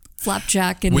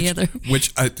flapjack in the other.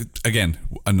 Which, again,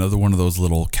 another one of those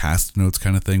little cast notes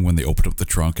kind of thing when they open up the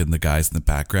trunk and the guy's in the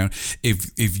background.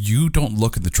 If you don't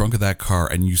look in the trunk of that car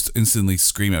and you instantly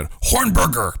scream out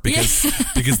Hornberger,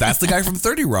 because that's the guy from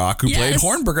 30 Rock who played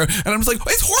Hornberger, and I'm just like,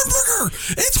 it's Hornberger!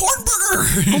 It's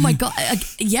Hornberger! Oh my God.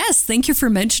 Yes, thank you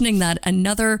for mentioning that.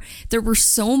 There were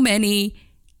so many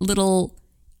little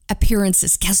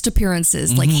guest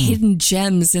appearances, like hidden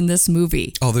gems in this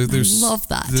movie. Oh, there's I love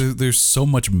that. There's so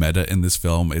much meta in this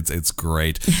film. It's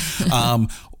great.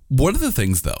 One of the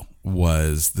things, though,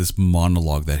 was this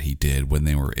monologue that he did when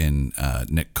they were in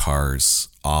Nick Carr's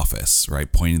office,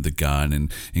 right? Pointing the gun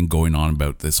and going on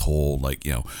about this whole, like,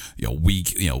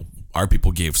 our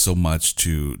people gave so much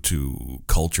to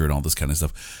culture and all this kind of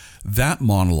stuff. That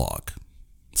monologue,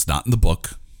 it's not in the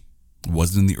book. It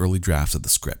wasn't in the early drafts of the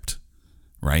script,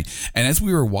 right? And as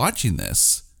we were watching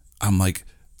this, I'm like,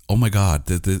 oh my God,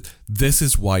 this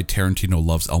is why Tarantino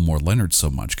loves Elmore Leonard so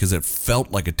much, because it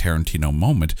felt like a Tarantino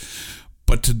moment.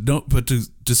 But to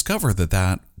discover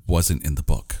that wasn't in the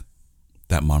book,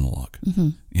 that monologue,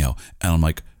 and I'm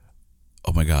like,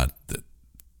 oh my God,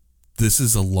 this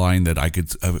is a line that I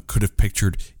could have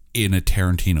pictured in a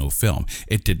Tarantino film.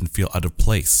 It didn't feel out of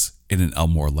place in an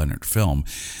Elmore Leonard film,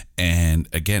 and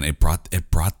again, it brought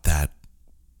that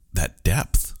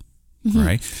depth,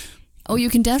 right? Oh, you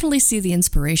can definitely see the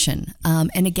inspiration.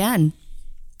 And again,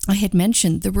 I had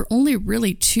mentioned there were only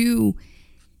really two.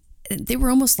 They were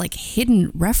almost like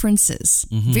hidden references,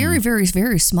 very, very,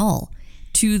 very small,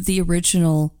 to the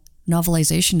original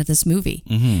novelization of this movie.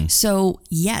 So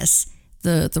yes,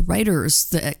 the writers,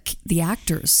 the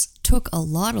actors took a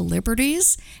lot of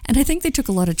liberties, and I think they took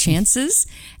a lot of chances.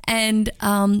 And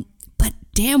but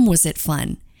damn, was it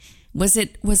fun? Was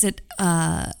it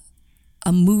a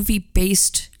movie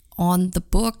based on the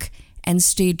book and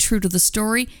stayed true to the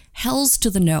story? Hells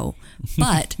to the no.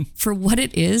 But for what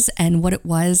it is and what it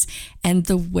was, and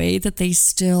the way that they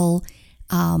still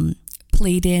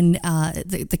played in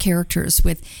the characters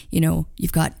with,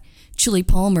 you've got Chili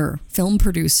Palmer, film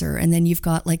producer, and then you've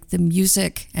got like the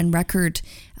music and record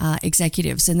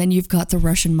executives, and then you've got the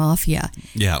Russian mafia.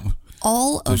 Yeah.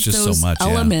 All of those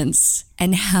elements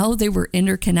and how they were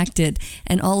interconnected,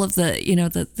 and all of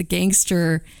the, the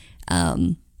gangster,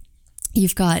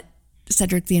 you've got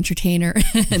Cedric the Entertainer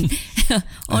and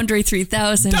Andre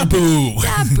 3000.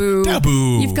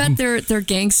 Dabu. You've got their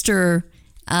gangster,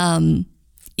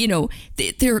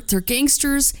 they're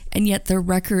gangsters, and yet their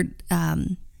record,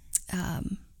 what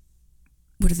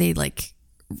are they like?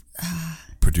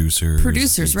 Producers,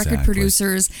 exactly. Record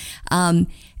producers, and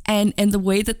the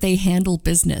way that they handle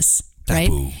business. Right,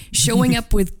 showing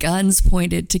up with guns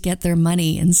pointed to get their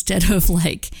money instead of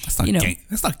like, that's not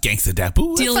gangsta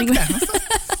Dabu.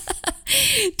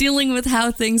 Dealing with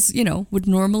how things, would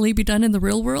normally be done in the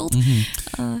real world.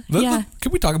 Can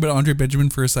we talk about Andre Benjamin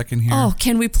for a second here? Oh,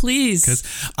 can we please?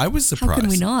 Because I was surprised. How can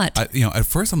we not? At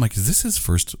first I'm like, is this his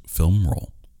first film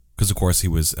role? Because of course he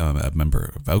was a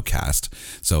member of Outkast,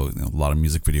 so a lot of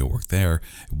music video work there.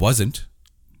 It wasn't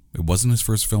his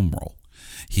first film role.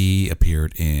 He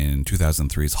appeared in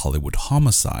 2003's Hollywood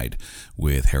Homicide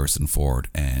with Harrison Ford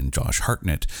and Josh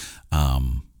Hartnett,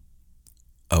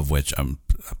 of which I've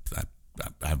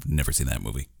never seen that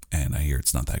movie, and I hear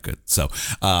it's not that good. So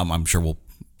I'm sure we'll,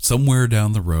 somewhere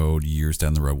down the road, years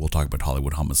down the road, we'll talk about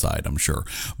Hollywood Homicide, I'm sure.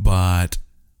 But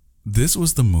this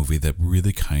was the movie that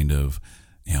really kind of,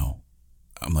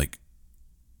 I'm like,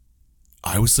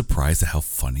 I was surprised at how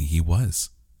funny he was.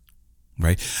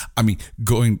 Right? I mean,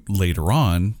 going later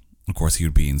on, of course, he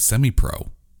would be in Semi-Pro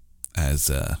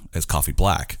as Coffee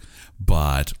Black,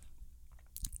 but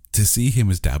to see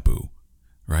him as Dabu,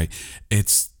 right?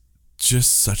 It's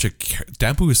just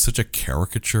Dabu is such a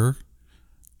caricature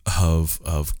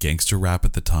of gangster rap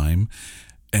at the time,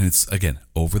 and it's again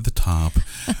over the top.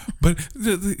 But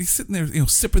he's sitting there,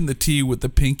 sipping the tea with the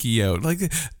pinky out, like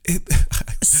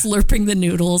slurping the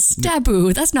noodles.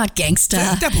 Dabu, that's not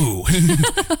gangsta. Dabu.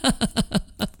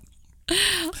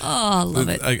 Oh, I love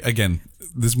it. Again,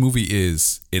 this movie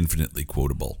is infinitely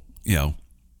quotable.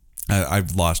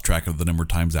 I've lost track of the number of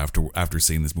times after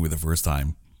seeing this movie the first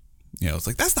time. It's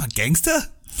like, that's not gangsta.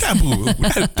 Dabu.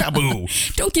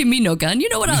 Dabu. Don't give me no gun. You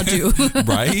know what I'll do.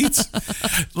 Right?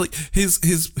 Like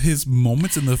his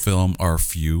moments in the film are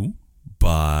few,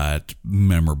 but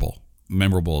memorable.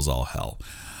 Memorable as all hell.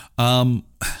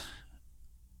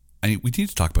 We need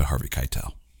to talk about Harvey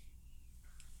Keitel,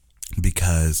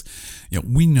 because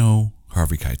we know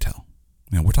Harvey Keitel.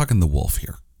 We're talking the Wolf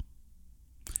here.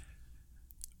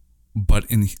 But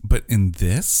in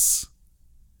this,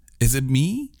 is it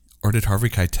me, or did Harvey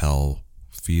Keitel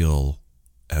feel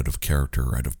out of character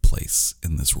or out of place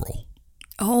in this role?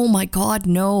 Oh my God,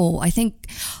 no. I think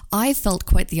I felt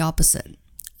quite the opposite.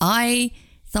 I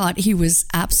thought he was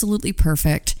absolutely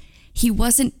perfect. He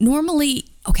wasn't normally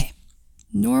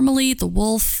the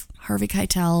Wolf, Harvey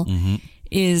Keitel,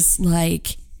 is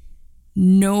like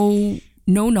no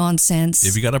nonsense.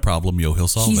 If you got a problem, he'll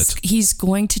solve it. He's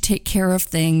going to take care of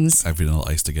things. I've Vanilla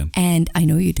Iced again. And I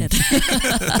know you did.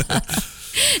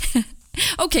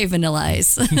 Okay, Vanilla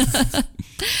Ice.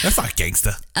 That's not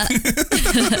gangsta.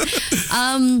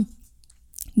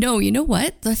 No, you know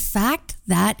what? The fact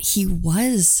that he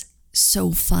was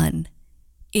so fun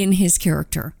in his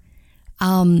character.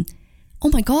 Oh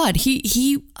my God,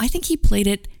 I think he played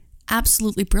it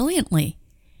absolutely brilliantly.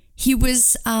 He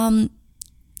was,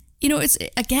 it's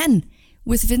again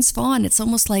with Vince Vaughn, it's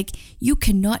almost like you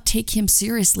cannot take him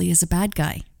seriously as a bad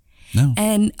guy. No.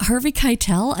 And Harvey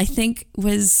Keitel, I think,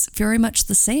 was very much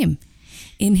the same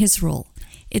in his role.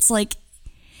 It's like,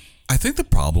 I think the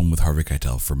problem with Harvey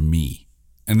Keitel for me,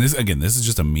 and this is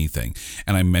just a me thing,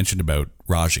 and I mentioned about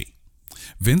Raji.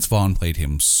 Vince Vaughn played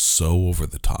him so over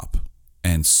the top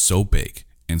and so big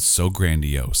and so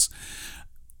grandiose.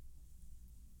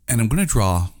 And I'm going to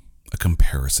draw a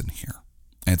comparison here.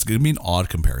 And it's going to be an odd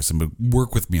comparison, but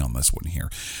work with me on this one here.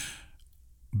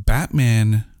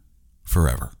 Batman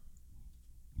Forever.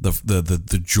 The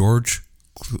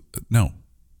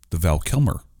Val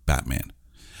Kilmer Batman.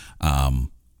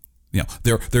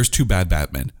 There's two bad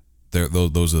Batmen.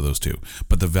 Those are those two.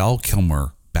 But the Val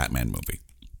Kilmer Batman movie,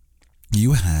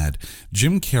 you had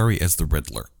Jim Carrey as the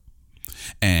Riddler,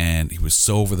 and he was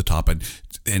so over the top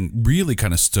and really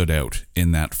kind of stood out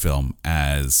in that film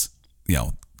as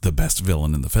the best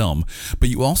villain in the film. But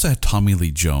you also had Tommy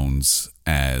Lee Jones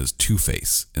as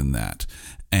Two-Face in that,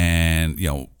 and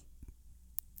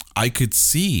I could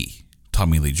see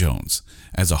Tommy Lee Jones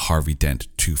as a Harvey Dent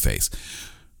Two-Face.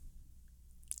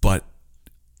 But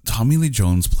Tommy Lee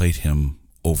Jones played him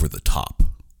over the top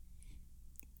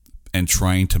and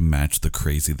trying to match the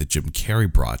crazy that Jim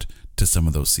Carrey brought to some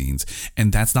of those scenes.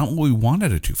 And that's not what we want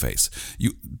out of Two-Face.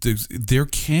 There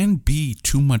can be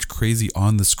too much crazy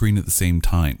on the screen at the same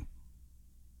time.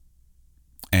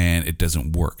 And it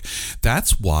doesn't work.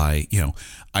 That's why,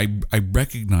 I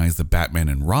recognize the Batman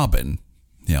and Robin,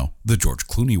 the George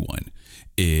Clooney one,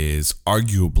 is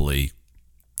arguably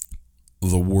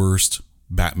the worst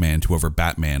Batman to ever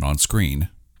Batman on screen.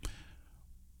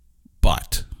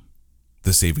 But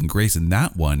the saving grace in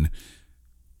that one,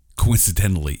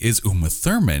 coincidentally, is Uma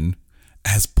Thurman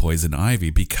as Poison Ivy,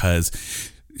 because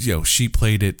she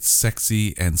played it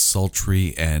sexy and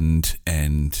sultry and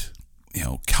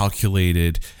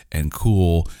calculated and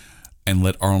cool, and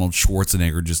let Arnold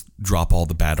Schwarzenegger just drop all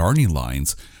the bad Arnie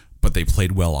lines, but they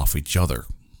played well off each other.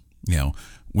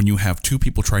 When you have two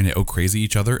people trying to out-crazy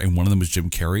each other and one of them is Jim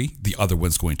Carrey, the other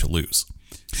one's going to lose.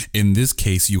 In this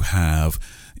case, you have,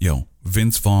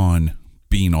 Vince Vaughn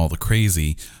being all the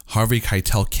crazy. Harvey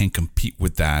Keitel can't compete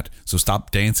with that. So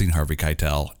stop dancing, Harvey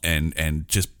Keitel, and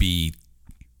just be...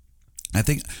 I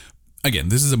think, again,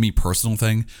 this is a me personal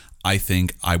thing. I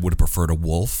think I would have preferred a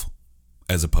wolf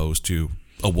as opposed to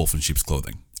a wolf in sheep's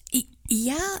clothing.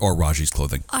 Yeah. Or Raji's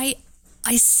clothing. I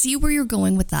see where you're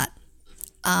going with that.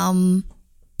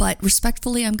 But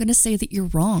respectfully, I'm going to say that you're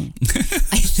wrong.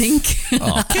 I think.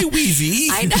 Okay, Wheezy.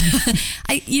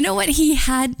 You know what? He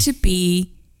had to be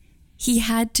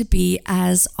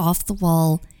as off the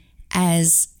wall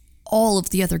as all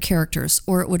of the other characters,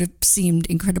 or it would have seemed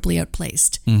incredibly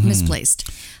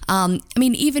misplaced.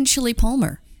 Even Chili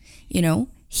Palmer,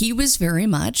 he was very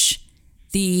much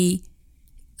in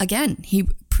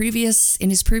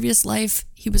his previous life,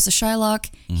 he was a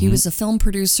Shylock, he was a film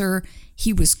producer,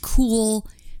 he was cool,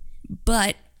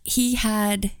 but he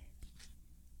had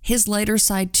his lighter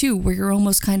side too, where you're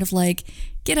almost kind of like,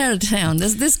 get out of town.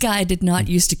 This guy did not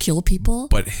used to kill people.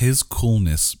 But his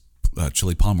coolness,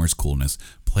 Chili Palmer's coolness,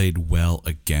 played well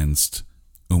against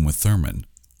Uma Thurman.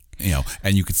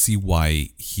 And you could see why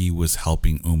he was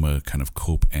helping Uma kind of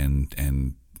cope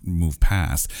and move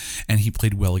past. And he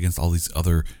played well against all these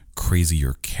other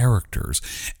crazier characters.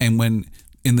 And when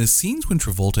in the scenes when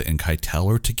Travolta and Keitel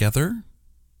are together,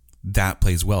 that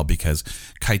plays well because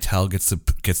Keitel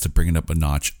gets to bring it up a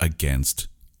notch against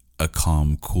a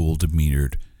calm, cool,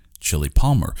 demeanored Chili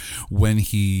Palmer. When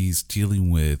he's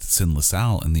dealing with Sin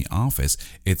LaSalle in the office,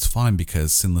 it's fine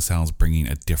because Sin LaSalle's bringing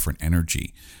a different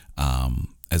energy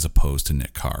as opposed to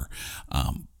Nick Carr.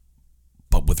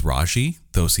 But with Raji,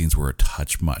 those scenes were a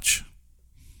touch much.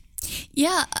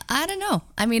 Yeah, I don't know.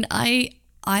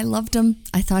 I loved him.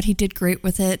 I thought he did great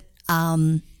with it.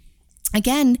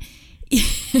 Again,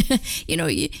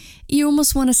 you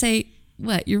almost want to say,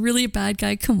 what, you're really a bad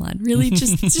guy? Come on, really?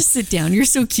 Just sit down. You're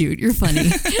so cute. You're funny.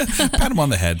 Pat him on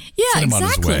the head. Yeah, Send him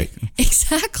exactly. on his way.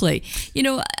 Exactly.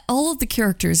 All of the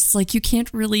characters, it's like you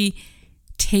can't really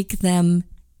take them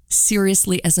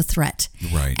seriously as a threat.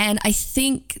 Right. And I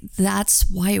think that's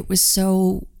why it was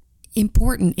so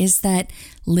important, is that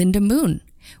Linda Moon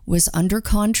was under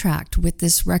contract with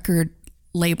this record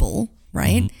label,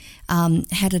 right?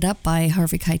 Headed up by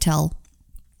Harvey Keitel.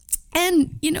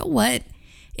 And you know what?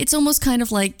 it's almost kind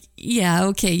of like, yeah,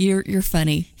 okay, you're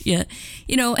funny. Yeah.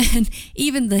 And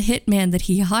even the hitman that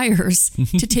he hires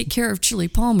to take care of Chili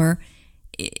Palmer,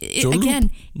 again,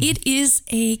 it is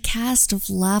a cast of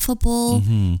laughable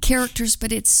characters,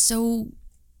 but it's so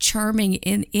charming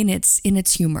in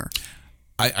its humor.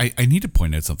 I need to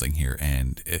point out something here,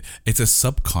 and it's a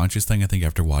subconscious thing, I think,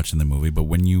 after watching the movie, but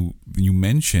when you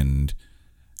mentioned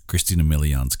Christina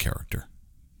Milian's character,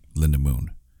 Linda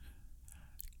Moon,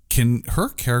 can her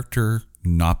character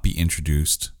not be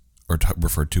introduced or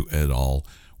referred to at all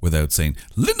without saying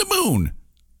Linda Moon?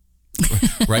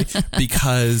 Right?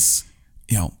 Because,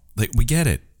 like, we get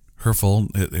it.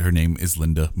 Her name is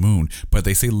Linda Moon, but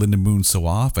they say Linda Moon so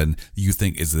often, you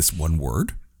think, is this one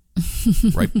word?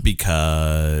 Right?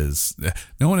 Because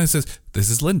no one says, this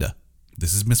is Linda.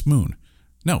 This is Miss Moon.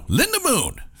 No, Linda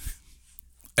Moon.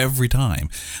 Every time.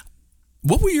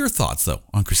 What were your thoughts, though,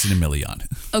 on Christina Milian?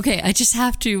 Okay, I just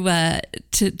have to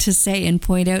say and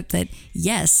point out that,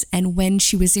 yes, and when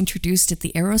she was introduced at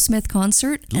the Aerosmith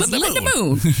concert as Linda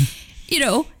Moon.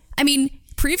 I mean,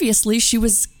 previously she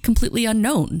was completely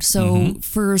unknown. So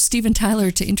for Steven Tyler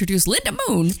to introduce Linda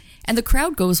Moon, and the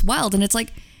crowd goes wild, and it's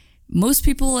like, most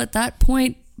people at that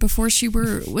point, before she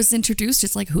was introduced,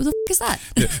 it's like, who the f*** is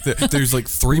that? There's like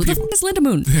three people. Who the f*** is Linda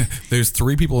Moon? There's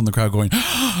three people in the crowd going,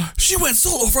 oh, she went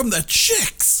solo from the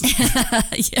Chicks.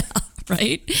 Yeah,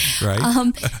 right.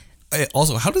 Right.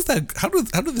 Also, how do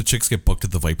the Chicks get booked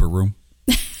at the Viper Room?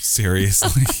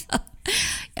 Seriously.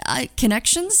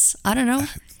 Connections? I don't know.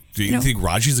 Do you think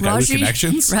Raji's the guy with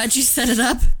connections? Raji set it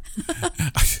up.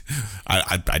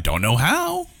 I don't know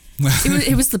how.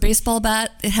 It was the baseball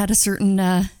bat. It had a certain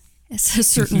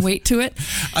weight to it.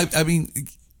 I mean,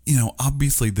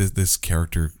 obviously this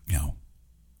character,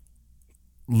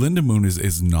 Linda Moon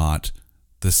is not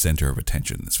the center of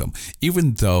attention in this film,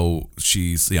 even though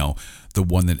she's, the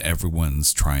one that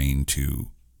everyone's trying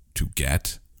to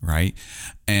get, right?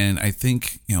 And I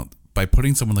think, by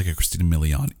putting someone like a Christina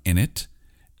Milian in it,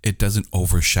 it doesn't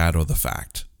overshadow the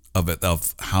fact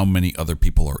of how many other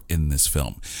people are in this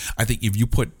film. I think if you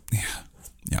put,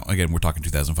 again, we're talking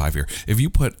 2005 here. If you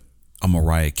put a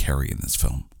Mariah Carey in this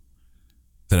film,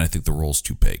 then I think the role's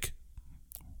too big,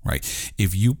 right?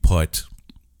 If you put,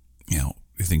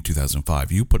 I think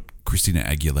 2005, you put Christina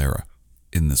Aguilera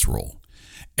in this role,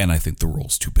 and I think the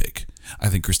role's too big. I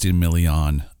think Christina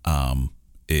Milian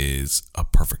is a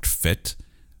perfect fit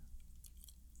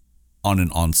on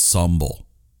an ensemble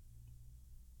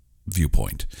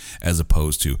viewpoint, as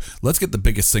opposed to, let's get the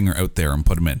biggest singer out there and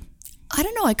put him in. I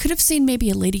don't know. I could have seen maybe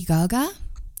a Lady Gaga.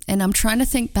 And I'm trying to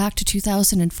think back to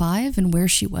 2005 and where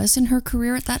she was in her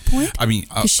career at that point. I mean,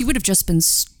 because she would have just been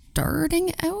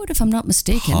starting out, if I'm not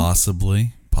mistaken.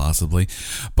 Possibly.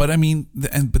 But I mean,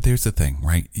 but there's the thing,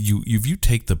 right? If you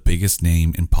take the biggest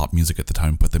name in pop music at the time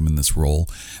and put them in this role,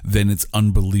 then it's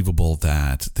unbelievable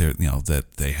that that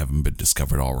they haven't been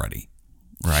discovered already,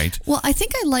 right? Well, I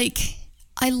think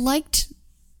I liked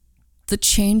the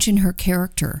change in her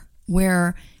character,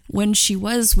 where when she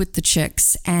was with the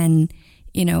Chicks and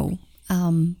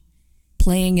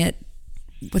playing at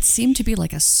what seemed to be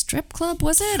like a strip club,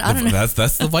 was it? I don't know.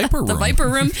 That's the Viper Room. The Viper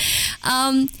Room.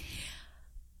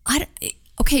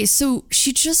 Okay, so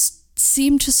she just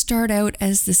seemed to start out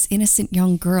as this innocent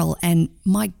young girl, and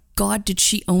my God, did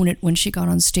she own it when she got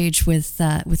on stage with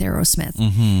Aerosmith?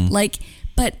 Mm-hmm.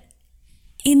 But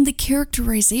in the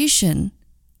characterization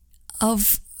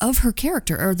of her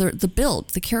character, or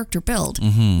the character build,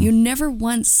 you never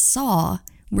once saw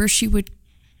where she would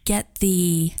get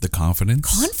the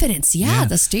confidence. Yeah,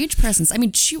 the stage presence. I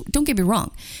mean, don't get me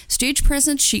wrong, stage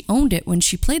presence, she owned it when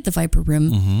she played the Viper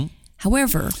Room. Mm-hmm.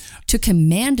 However, to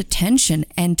command attention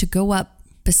and to go up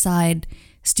beside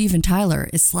Steven Tyler,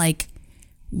 it's like,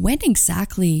 when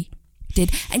exactly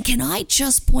and can I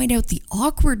just point out the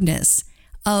awkwardness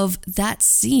of that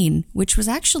scene, which was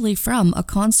actually from a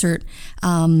concert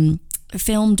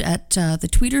filmed at the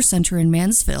Tweeter Center in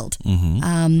Mansfield,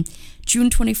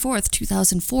 June 24th,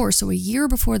 2004, so a year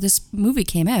before this movie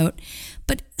came out.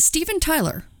 But Steven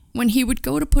Tyler, when he would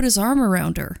go to put his arm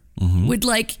around her, would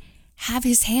have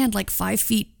his hand 5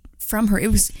 feet from her.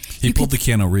 It was he pulled the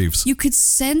Keanu Reeves. You could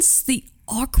sense the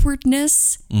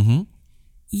awkwardness,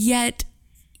 yet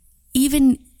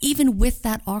even with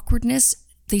that awkwardness,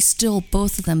 they still,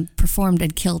 both of them, performed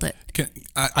and killed it.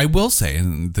 I will say,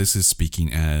 and this is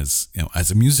speaking as as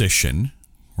a musician,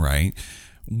 right?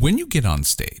 When you get on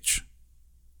stage,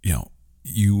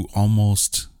 you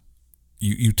almost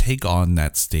you take on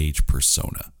that stage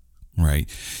persona, right?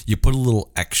 You put a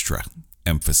little extra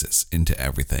emphasis into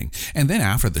everything, and then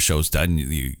after the show's done,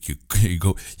 you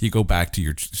go back to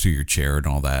your chair and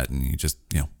all that, and you just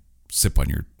sip on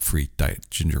your free diet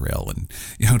ginger ale and,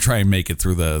 try and make it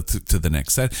through to the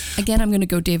next set. Again, I'm going to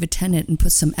go David Tennant and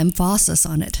put some emphasis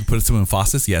on it. Put some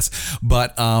emphasis, yes.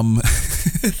 But, Sorry,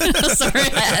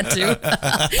 I had to.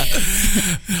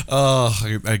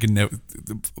 I can never,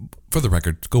 for the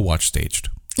record, go watch Staged.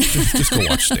 Just go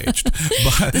watch Staged.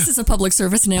 But This is a public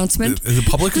service announcement. the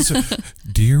public is,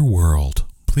 dear world,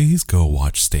 please go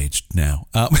watch Staged now.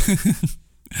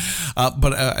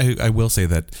 But I will say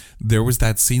that there was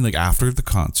that scene like after the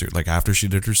concert, like after she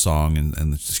did her song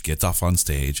and she gets off on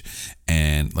stage,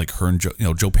 and like her and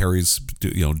Joe Perry's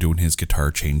doing his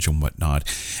guitar change and whatnot,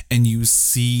 and you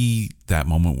see that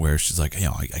moment where she's like,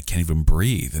 I can't even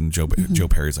breathe, and Joe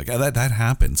Perry's like, that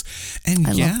happens, and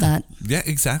I love that. Yeah,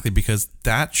 exactly, because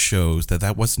that shows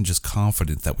that wasn't just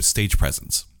confidence, that was stage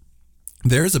presence.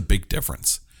 There's a big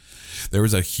difference. There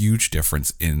was a huge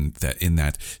difference in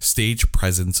that stage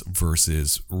presence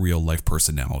versus real life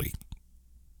personality.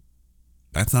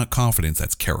 That's not confidence,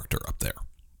 that's character up there.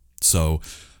 So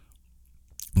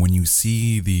when you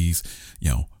see these,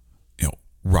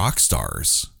 rock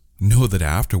stars, know that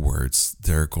afterwards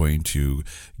they're going to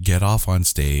get off on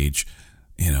stage,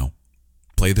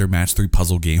 play their match 3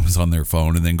 puzzle games on their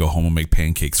phone, and then go home and make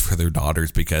pancakes for their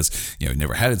daughters because,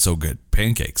 never had it so good.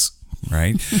 Pancakes.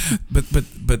 Right.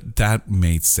 but that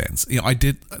made sense. I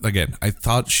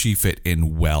thought she fit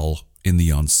in well in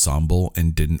the ensemble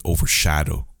and didn't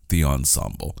overshadow the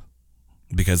ensemble,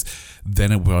 because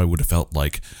then it would have felt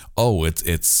like, oh,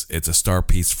 it's a star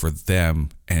piece for them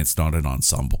and it's not an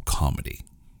ensemble comedy.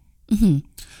 Mm-hmm.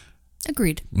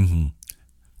 Agreed. Mm-hmm.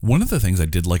 One of the things I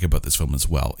did like about this film as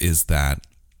well is that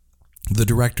the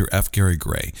director, F. Gary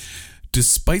Gray,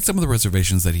 despite some of the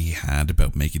reservations that he had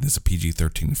about making this a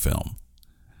PG-13 film,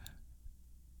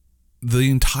 the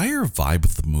entire vibe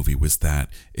of the movie was that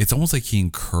it's almost like he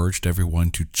encouraged everyone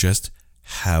to just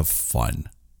have fun.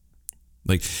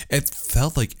 Like, it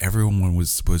felt like everyone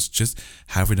was just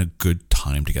having a good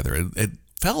time together. It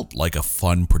felt like a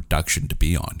fun production to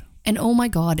be on. And oh my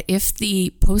God, if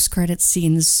the post-credits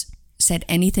scenes said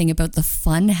anything about the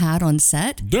fun had on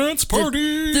set, dance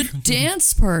party, the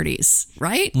dance parties,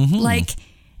 right? Mm-hmm. Like,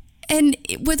 and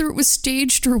whether it was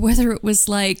staged or whether it was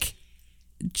like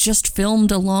just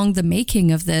filmed along the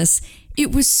making of this, it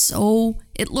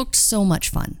looked so much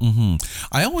fun. Mm-hmm.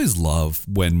 I always love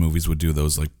when movies would do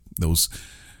those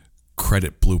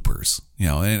credit bloopers,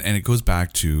 and it goes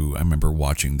back to, I remember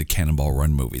watching the Cannonball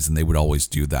Run movies, and they would always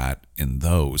do that in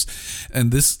those.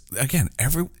 And this, again,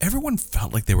 everyone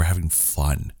felt like they were having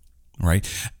fun, right?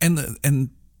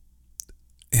 And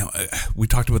we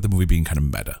talked about the movie being kind of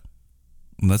meta.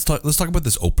 And let's talk about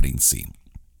this opening scene,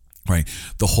 right?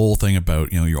 The whole thing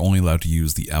about, you're only allowed to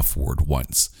use the F word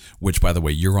once, which, by the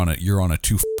way, you're on a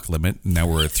 2 limit. Now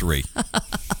we're at 3.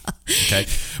 Okay.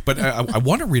 But I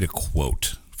want to read a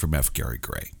quote from F. Gary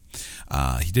Gray.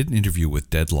 He did an interview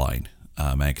with Deadline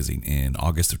magazine in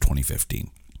August of 2015.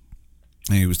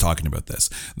 And he was talking about this.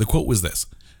 The quote was this: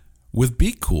 "With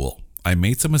Be Cool, I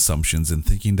made some assumptions in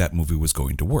thinking that movie was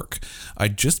going to work. I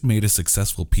just made a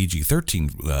successful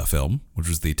PG-13 film, which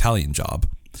was The Italian Job.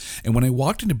 And when I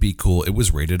walked into Be Cool, it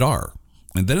was rated R.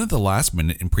 And then at the last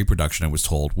minute in pre-production, I was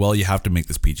told, well, you have to make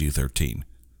this PG-13.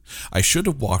 I should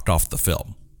have walked off the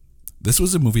film. This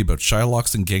was a movie about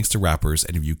Shylocks and gangster rappers,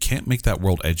 and if you can't make that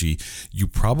world edgy, you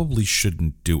probably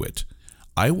shouldn't do it.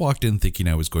 I walked in thinking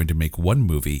I was going to make one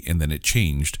movie, and then it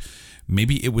changed.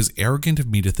 Maybe it was arrogant of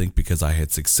me to think because I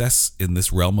had success in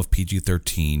this realm of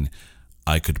PG-13,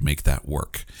 I could make that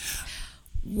work."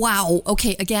 Wow.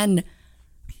 Okay, again,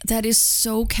 that is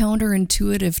so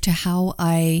counterintuitive to how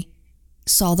I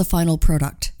saw the final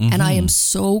product. Mm-hmm. And I am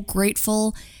so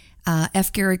grateful,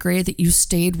 F. Gary Gray, that you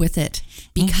stayed with it,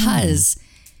 because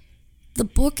the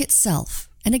book itself,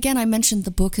 and again, I mentioned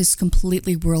the book is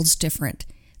completely worlds different.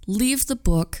 Leave the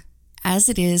book as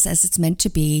it is, as it's meant to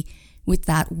be, with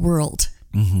that world,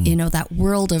 that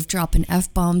world of dropping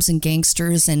F-bombs and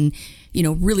gangsters and,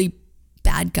 really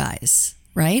bad guys,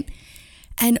 right?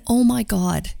 And oh my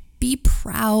God, be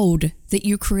proud that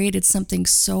you created something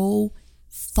so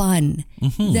fun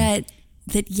that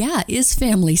is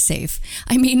family safe.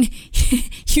 I mean,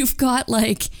 you've got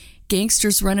like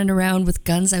gangsters running around with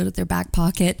guns out of their back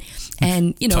pocket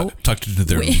and, tucked into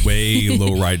their way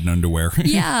low riding underwear.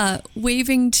 Yeah.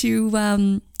 Waving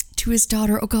to his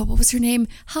daughter. Oh God, what was her name?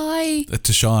 Hi.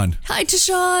 Tashawn. Hi,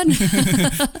 Tashawn.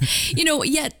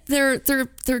 Yet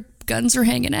their guns are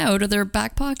hanging out of their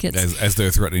back pockets. As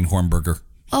they're threatening Hornberger.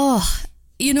 Oh,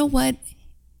 you know what?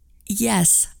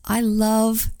 Yes, I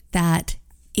love that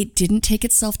it didn't take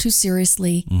itself too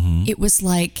seriously. It was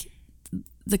like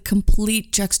the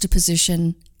complete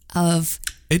juxtaposition of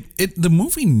The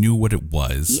movie knew what it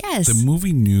was. Yes. The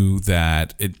movie knew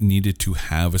that it needed to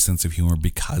have a sense of humor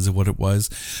because of what it was.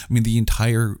 I mean, the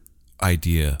entire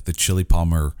idea that Chili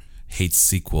Palmer hates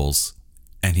sequels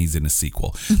and he's in a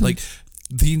sequel. Like,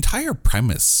 the entire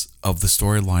premise of the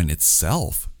storyline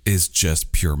itself is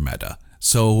just pure meta.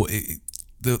 So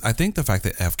I think the fact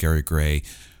that F. Gary Gray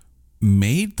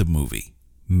made the movie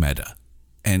meta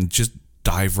and just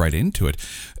dive right into it,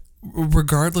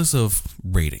 regardless of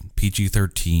rating,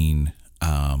 PG-13,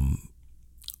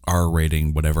 R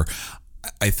rating, whatever.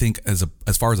 I think as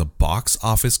far as a box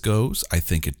office goes, I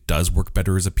think it does work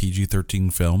better as a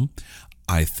PG-13 film.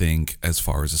 I think as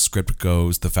far as the script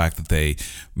goes, the fact that they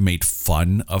made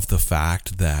fun of the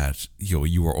fact that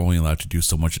you were only allowed to do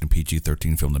so much in a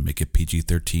PG-13 film to make it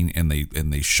PG-13, and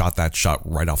they shot that shot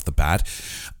right off the bat.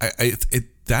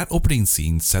 That opening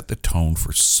scene set the tone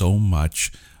for so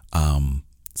much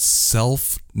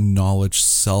self-knowledge,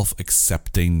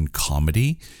 self-accepting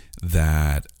comedy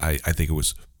that I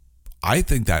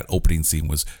think that opening scene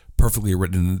was perfectly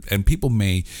written, and people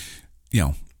make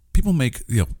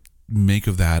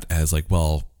of that as like,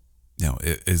 well,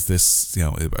 is this,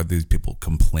 are these people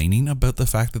complaining about the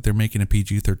fact that they're making a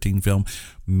PG-13 film?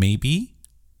 Maybe,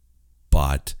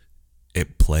 but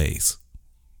it plays.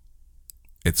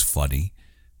 It's funny,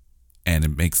 and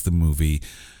it makes the movie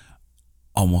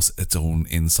almost its own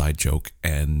inside joke,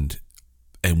 and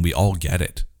we all get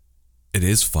it. It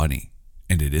is funny,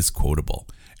 and it is quotable.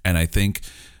 And I think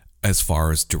as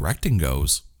far as directing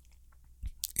goes,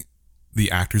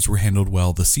 the actors were handled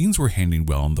well, the scenes were handled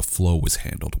well, and the flow was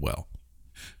handled well.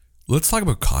 Let's talk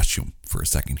about costume for a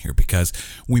second here, because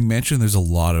we mentioned there's a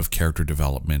lot of character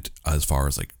development as far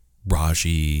as like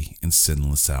Raji and Sin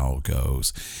LaSalle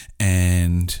goes,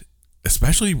 and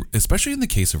especially in the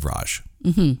case of Raj.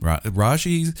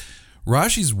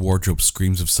 Raji's wardrobe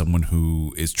screams of someone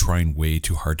who is trying way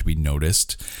too hard to be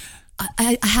noticed.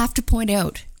 I have to point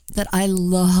out that I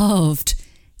loved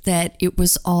that it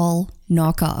was all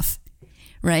knockoff,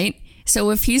 right? So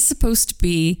if he's supposed to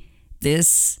be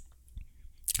this,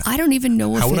 I don't even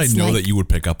know if how would it's I know like that you would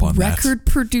pick up on record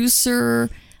producer,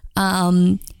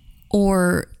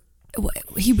 or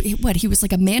he was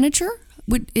like a manager.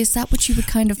 Is that what you would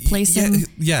kind of place him?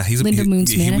 Yeah, he's Linda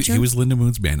Moon's manager. He was Linda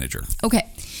Moon's manager. Okay,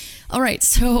 all right.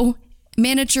 So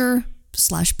manager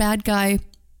 / bad guy.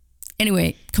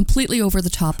 Anyway, completely over the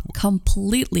top. With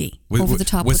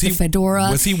the fedora.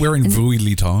 Was he wearing Louis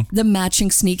Vuitton? The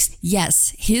matching sneaks.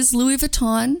 Yes, his Louis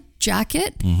Vuitton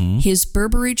jacket, his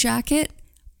Burberry jacket,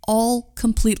 all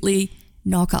completely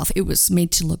knockoff. It was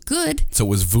made to look good. So it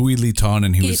was Louis Vuitton,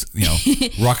 and he was,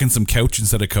 rocking some couch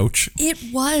instead of coach. It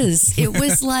was. It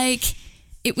was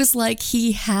like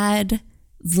he had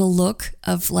the look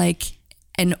of like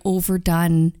an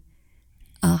overdone,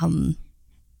 oh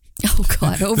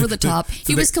God, over the top.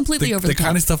 He was completely over the top. The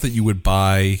kind of stuff that you would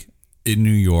buy in New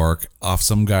York off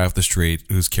some guy off the street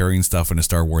who's carrying stuff in a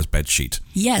Star Wars bed sheet.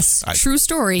 Yes, true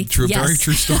story. Very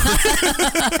true story.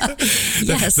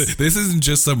 Yes. This isn't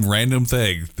just some random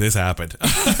thing. This happened.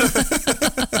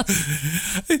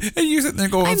 And you're sitting there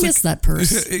going, I miss that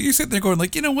purse. You're sitting there going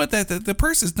like, you know what, the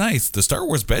purse is nice. The Star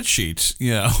Wars bed sheet,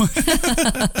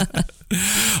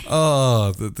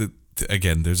 Oh,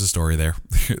 again, there's a story there.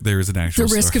 There is an actual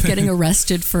the risk story. Of getting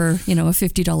arrested for, a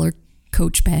 $50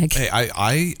 Coach bag. Hey,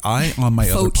 I on my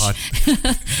other pod,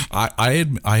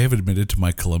 I have admitted to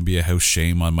my Columbia House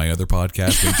shame on my other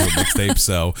podcast, Radio Mixtape.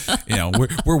 So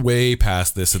we're way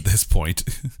past this at this point.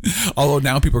 Although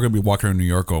now people are going to be walking around New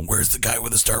York going, "Where's the guy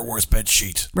with the Star Wars bed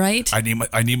sheet?" Right. I need my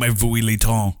Louis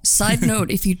Vuitton. Side note: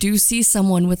 if you do see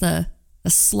someone with a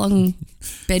slung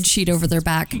bed sheet over their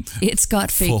back, it's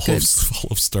got fake goods. Full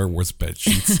of Star Wars bed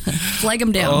sheets. Flag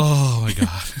them down. Oh my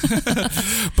God.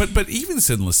 But even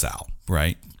Sin LaSalle,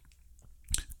 right?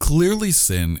 Clearly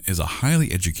Sin is a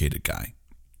highly educated guy,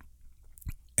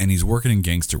 and he's working in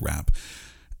gangster rap.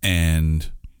 And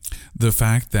the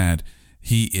fact that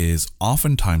he is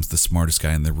oftentimes the smartest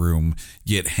guy in the room,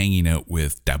 yet hanging out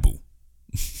with Dabu,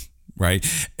 right?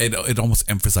 It almost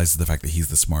emphasizes the fact that he's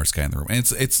the smartest guy in the room.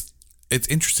 And it's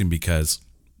interesting because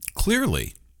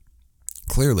clearly,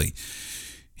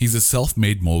 he's a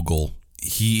self-made mogul.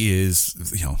 He is,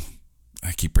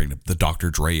 I keep bringing up the Dr.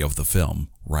 Dre of the film,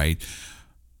 right?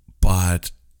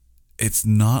 But it's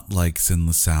not like Sin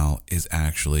LaSalle is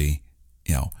actually,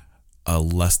 a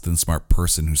less than smart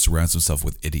person who surrounds himself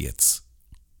with idiots,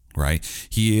 right?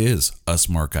 He is a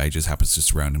smart guy, just happens to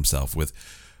surround himself with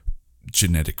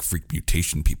genetic freak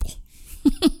mutation people.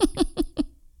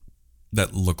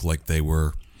 That look like they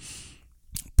were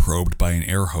probed by an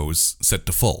air hose set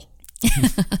to full.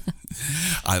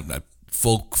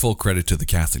 full credit to the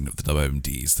casting of the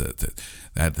WMDs.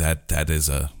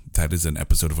 That is an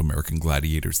episode of American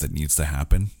Gladiators that needs to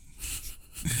happen.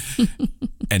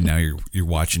 And now you're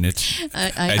watching it.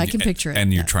 I can picture it.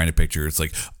 And you're trying to picture it's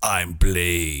like, I'm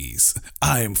Blaze,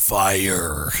 I'm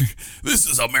fire. This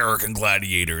is American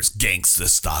Gladiators gangsta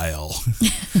style.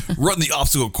 Run the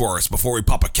obstacle course before we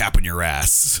pop a cap in your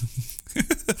ass.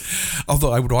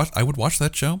 Although I would watch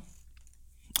that show.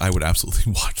 I would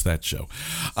absolutely watch that show.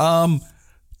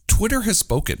 Twitter has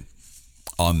spoken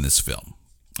on this film.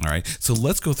 All right, so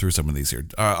let's go through some of these here.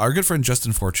 Our good friend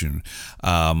Justin Fortune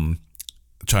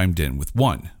chimed in with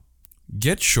 1.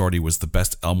 Get Shorty was the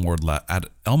best Elmore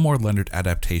Leonard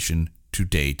adaptation to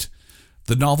date.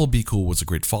 The novel Be Cool was a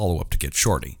great follow-up to Get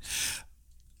Shorty.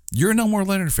 You're an Elmore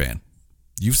Leonard fan.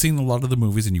 You've seen a lot of the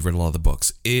movies and you've read a lot of the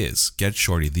books. Is Get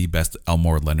Shorty the best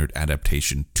Elmore Leonard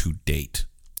adaptation to date?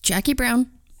 Jackie Brown.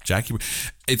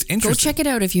 It's interesting. Go check it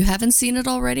out if you haven't seen it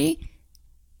already.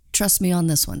 Trust me on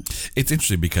this one. It's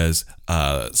interesting because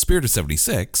Spirit of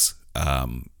 76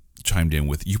 chimed in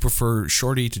with, you prefer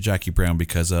Shorty to Jackie Brown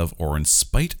because of or in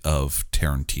spite of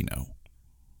Tarantino.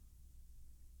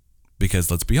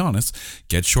 Because let's be honest,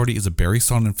 Get Shorty is a Barry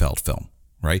Sonnenfeld film,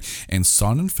 right? And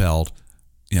Sonnenfeld,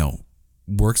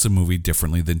 works a movie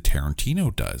differently than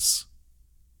Tarantino does.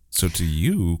 So to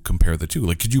you, compare the two.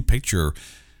 Like, could you picture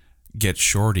Get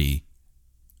Shorty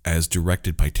as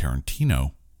directed by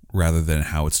Tarantino rather than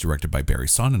how it's directed by Barry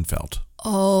Sonnenfeld?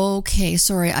 Okay,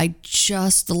 sorry.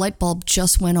 The light bulb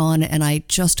just went on and I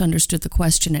just understood the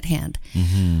question at hand.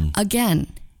 Mm-hmm.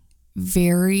 Again,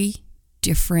 very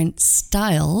different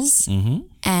styles. Mm-hmm.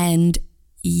 And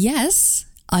yes,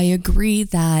 I agree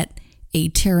that a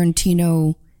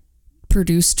Tarantino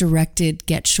produced, directed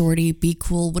Get Shorty, Be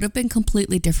Cool would have been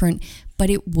completely different, but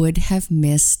it would have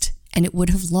missed and it would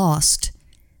have lost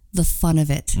the fun of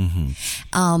it.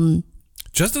 Mm-hmm.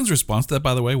 Justin's response to that,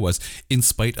 by the way, was, in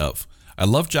spite of. I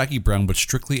love Jackie Brown, but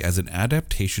strictly as an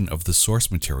adaptation of the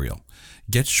source material.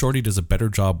 Get Shorty does a better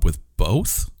job with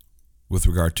both, with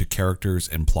regard to characters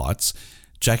and plots.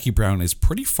 Jackie Brown is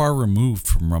pretty far removed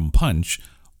from Rum Punch,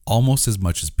 almost as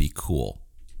much as Be Cool.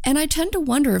 And I tend to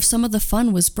wonder if some of the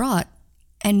fun was brought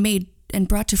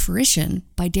to fruition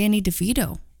by Danny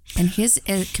DeVito and his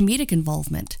comedic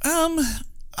involvement.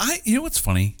 You know what's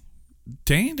funny?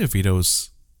 Danny DeVito's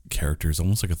character is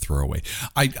almost like a throwaway.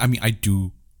 I mean, I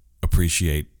do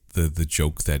appreciate the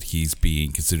joke that he's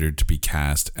being considered to be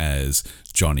cast as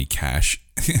Johnny Cash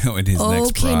in his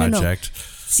next project. No.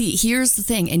 See, here's the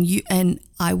thing, and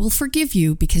I will forgive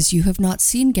you because you have not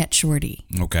seen Get Shorty.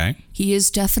 Okay. He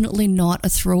is definitely not a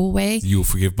throwaway. You'll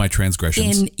forgive my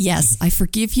transgressions. Yes, I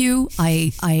forgive you.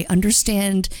 I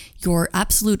understand your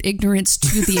absolute ignorance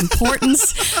to the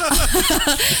importance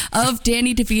of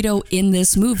Danny DeVito in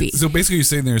this movie. So basically you're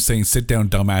sitting there saying, sit down,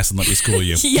 dumbass, and let me school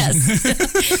you. Yes.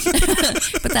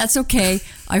 But that's okay.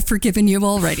 I've forgiven you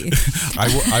already.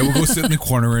 I will go sit in the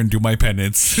corner and do my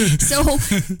penance. So,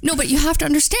 no, but you have to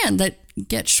understand that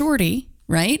Get Shorty,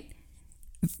 right?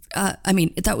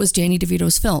 That was Danny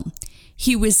DeVito's film.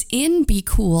 He was in Be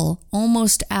Cool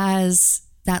almost as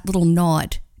that little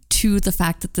nod to the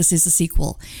fact that this is a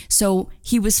sequel. So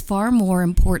he was far more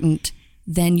important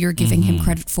than you're giving him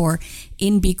credit for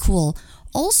in Be Cool.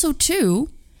 Also, too,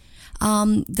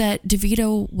 that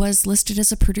DeVito was listed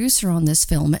as a producer on this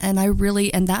film.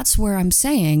 And that's where I'm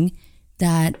saying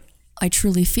that I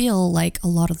truly feel like a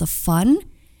lot of the fun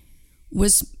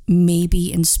was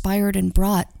maybe inspired and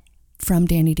brought from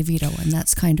Danny DeVito, and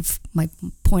that's kind of my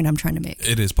point I'm trying to make.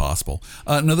 It is possible.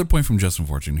 Another point from Justin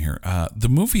Fortune here. The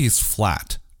movie is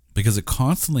flat because it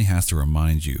constantly has to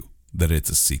remind you that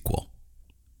it's a sequel.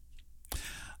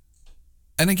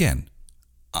 And again,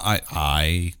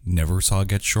 I never saw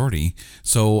Get Shorty.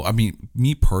 So, I mean,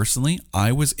 me personally,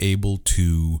 I was able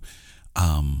to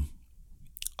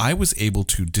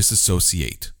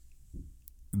disassociate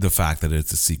the fact that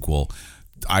it's a sequel.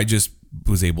 I just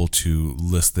was able to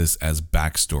list this as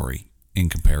backstory in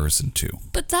comparison to.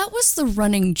 But that was the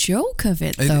running joke of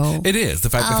it, though. It is. The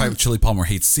fact that Chili Palmer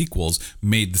hates sequels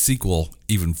made the sequel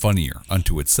even funnier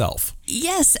unto itself.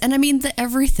 Yes, and I mean the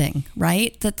everything,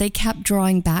 right? That they kept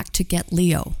drawing back to get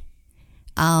Leo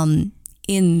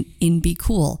in Be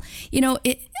Cool.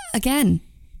 It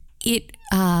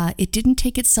didn't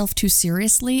take itself too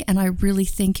seriously, and I really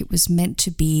think it was meant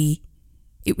to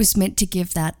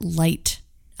give that light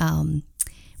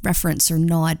reference or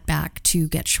nod back to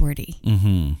Get Shorty.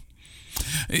 Mm-hmm.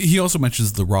 He also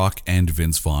mentions The Rock and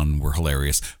Vince Vaughn were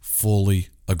hilarious. Fully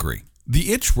agree.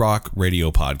 The Itch Rock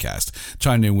Radio podcast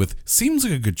chimed in with, seems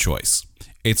like a good choice.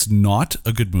 It's not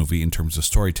a good movie in terms of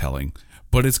storytelling,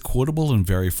 but it's quotable and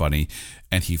very funny.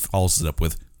 And he follows it up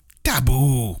with,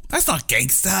 "Taboo, that's not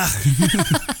gangsta."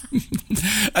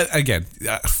 Again,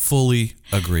 fully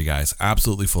agree, guys.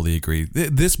 Absolutely fully agree.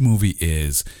 This movie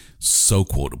is so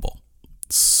quotable.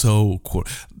 So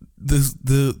quotable.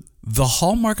 The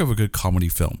hallmark of a good comedy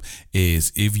film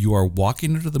is if you are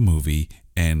walking into the movie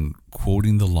and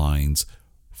quoting the lines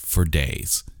for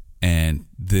days. And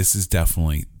this is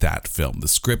definitely that film. The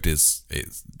script is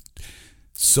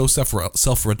so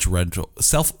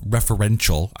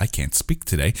self-referential. I can't speak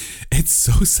today. It's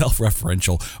so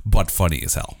self-referential, but funny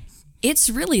as hell. It's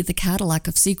really the Cadillac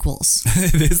of sequels.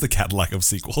 It is the Cadillac of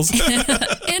sequels.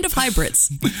 And of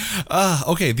hybrids.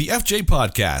 Okay, the FJ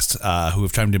podcast, who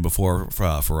have chimed in before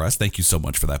for us. Thank you so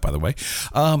much for that, by the way.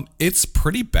 It's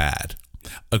pretty bad.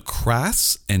 A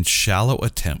crass and shallow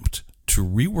attempt to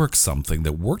rework something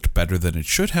that worked better than it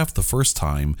should have the first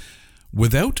time,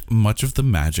 without much of the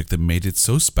magic that made it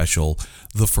so special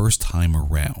the first time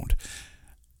around.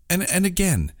 And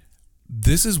again,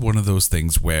 this is one of those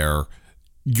things where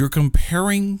you're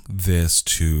comparing this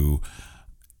to,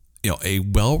 a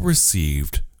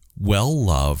well-received,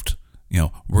 well-loved,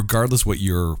 regardless what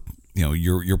your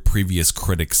previous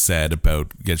critics said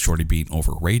about Get Shorty being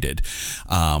overrated,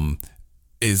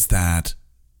 is that,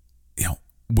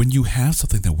 when you have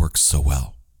something that works so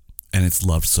well and it's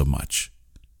loved so much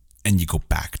and you go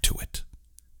back to it,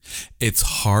 it's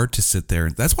hard to sit there.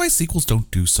 That's why sequels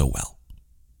don't do so well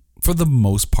for the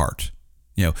most part.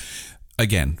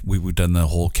 Again, we've done the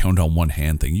whole count on one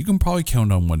hand thing. You can probably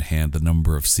count on one hand the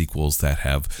number of sequels that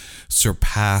have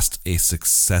surpassed a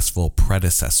successful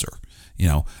predecessor.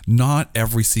 Not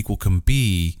every sequel can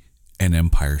be an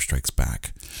Empire Strikes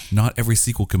Back. Not every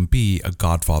sequel can be a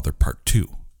Godfather Part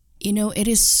 2. It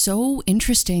is so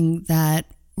interesting that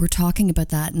we're talking about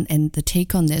that and the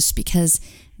take on this, because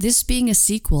this being a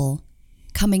sequel,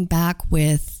 coming back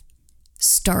with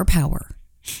star power,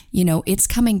 it's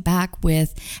coming back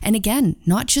with, and again,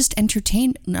 not just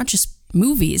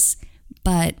movies,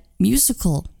 but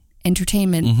musical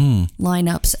entertainment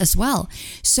lineups as well.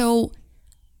 So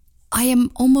I am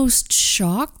almost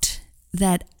shocked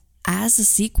that as a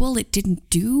sequel, it didn't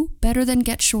do better than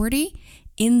Get Shorty,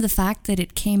 in the fact that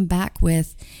it came back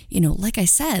with, like I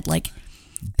said,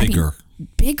 bigger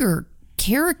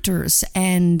characters,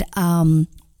 and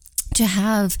to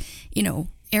have,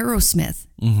 Aerosmith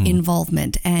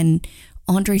involvement, and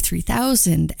Andre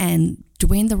 3000 and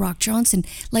Dwayne The Rock Johnson,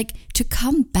 to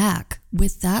come back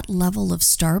with that level of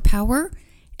star power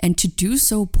and to do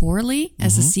so poorly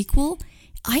as a sequel,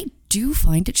 I do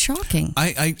find it shocking.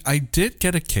 I did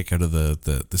get a kick out of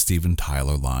the Steven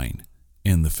Tyler line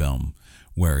in the film,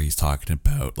 where he's talking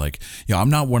about, I'm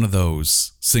not one of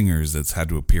those singers that's had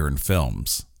to appear in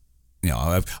films.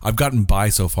 I've gotten by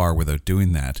so far without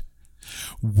doing that.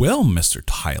 Well, Mr.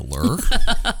 Tyler,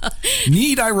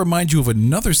 need I remind you of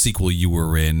another sequel you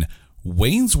were in,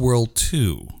 Wayne's World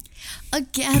 2?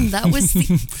 Again, that was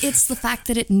it's the fact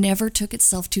that it never took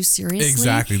itself too seriously.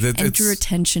 Exactly. And drew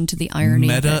attention to the irony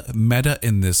of it. Meta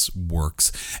in this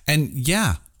works. And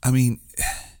yeah,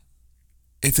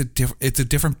 it's a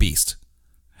different beast.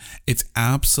 It's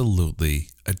absolutely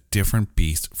a different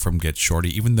beast from Get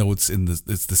Shorty, even though it's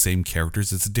the same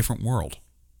characters. It's a different world.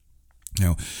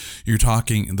 You're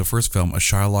talking in the first film, a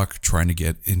Shylock trying to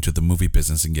get into the movie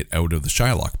business and get out of the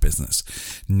Shylock business.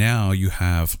 Now you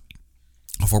have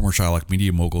a former Shylock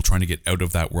media mogul trying to get out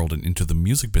of that world and into the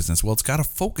music business. Well, it's got to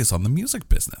focus on the music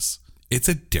business. It's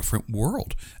a different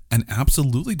world, an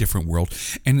absolutely different world,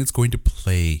 and it's going to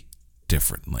play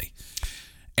differently.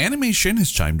 Animation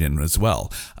has chimed in as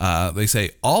well. They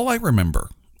say, all I remember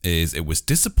is it was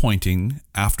disappointing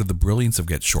after the brilliance of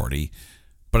Get Shorty,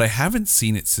 but I haven't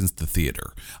seen it since the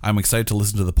theater. I'm excited to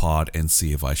listen to the pod and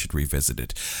see if I should revisit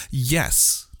it.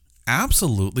 Yes,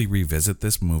 absolutely revisit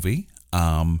this movie.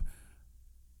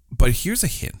 But here's a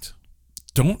hint.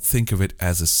 Don't think of it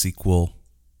as a sequel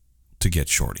to Get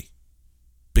Shorty,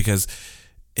 because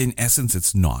in essence,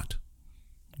 it's not.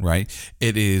 Right?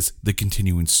 It is the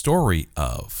continuing story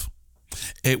of.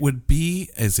 It would be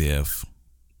as if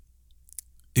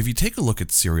you take a look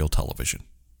at serial television,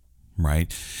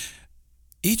 right?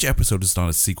 Each episode is not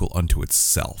a sequel unto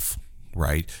itself,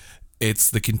 right?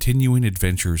 It's the continuing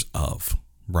adventures of,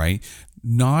 right?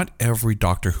 Not every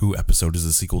Doctor Who episode is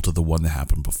a sequel to the one that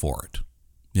happened before it.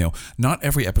 Not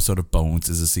every episode of Bones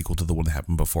is a sequel to the one that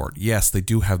happened before it. Yes, they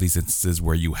do have these instances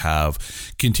where you have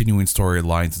continuing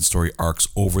storylines and story arcs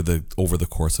over the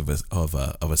course of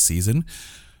a season.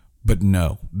 But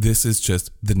no, this is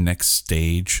just the next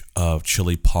stage of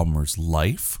Chili Palmer's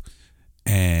life,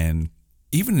 and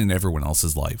even in everyone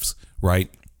else's lives, right?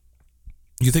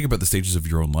 You think about the stages of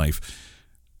your own life.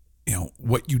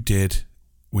 what you did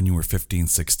when you were 15,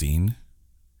 16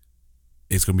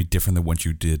 is going to be different than what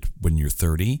you did when you're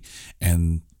 30.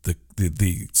 And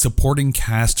the supporting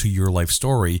cast to your life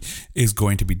story is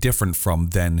going to be different from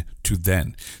then to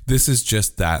then. This is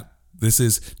just that. This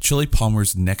is Chili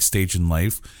Palmer's next stage in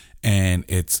life. And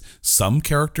it's some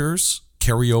characters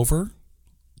carry over,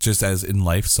 just as in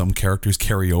life, some characters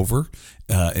carry over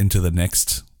into the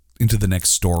next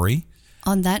story.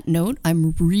 On that note,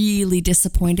 I'm really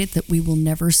disappointed that we will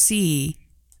never see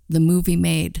the movie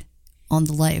made on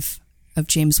the life of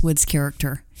James Woods'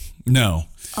 character. No.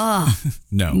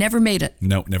 No. Never made it.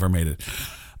 No, never made it.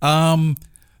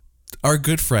 Our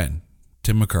good friend,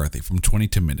 Tim McCarthy from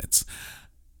 22 Minutes,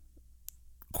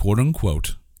 quote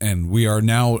unquote, and we are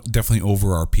now definitely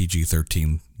over our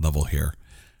PG-13 level here.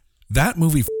 That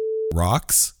movie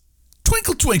rocks.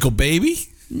 Twinkle, twinkle, baby.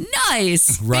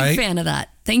 Nice. Right? Big fan of that.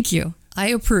 Thank you. I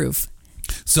approve.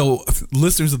 So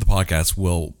listeners of the podcast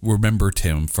will remember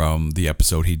Tim from the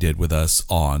episode he did with us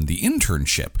on The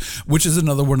Internship, which is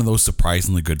another one of those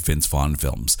surprisingly good Vince Vaughn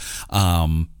films.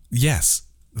 Yes,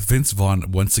 Vince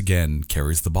Vaughn once again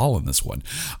carries the ball in this one.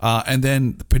 And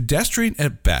then Pedestrian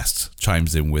at Best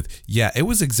chimes in with, yeah, it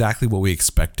was exactly what we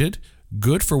expected.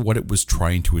 Good for what it was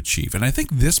trying to achieve. And I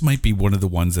think this might be one of the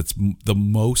ones that's the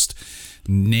most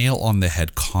nail on the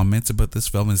head comments about this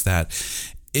film, is that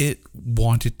it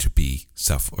wanted to be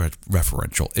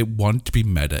self-referential. It wanted to be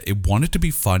meta. It wanted to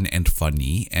be fun and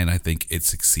funny. And I think it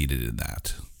succeeded in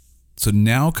that. So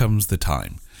now comes the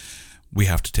time. We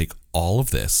have to take all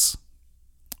of this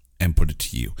and put it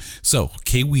to you. So,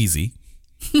 K-Weezy.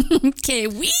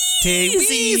 K-Weezy.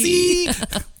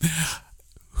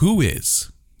 Who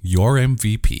is your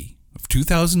MVP of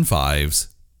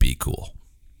 2005's Be Cool?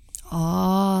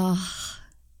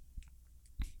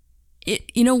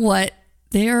 You know what?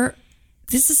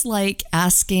 This is like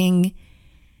asking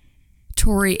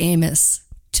Tori Amos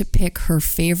to pick her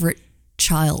favorite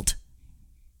child,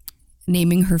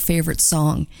 naming her favorite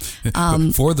song.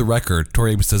 For the record,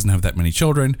 Tori Amos doesn't have that many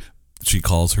children. She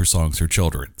calls her songs her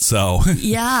children. So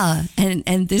yeah,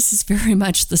 and this is very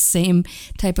much the same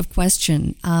type of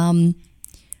question.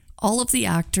 All of the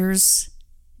actors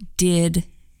did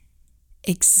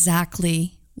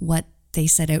exactly what they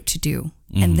set out to do.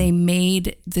 Mm-hmm. And they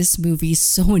made this movie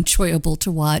so enjoyable to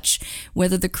watch,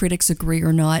 whether the critics agree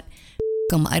or not.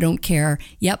 Them, I don't care.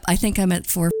 Yep, I think I'm at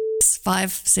 4,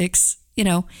 5, 6,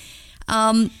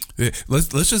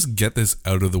 Let's just get this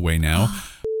out of the way now.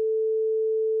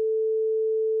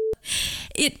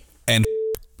 It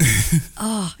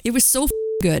was so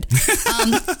good.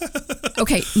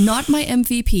 Okay, not my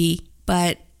MVP,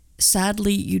 but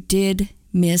sadly you did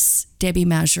miss Debbie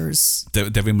Mazar's.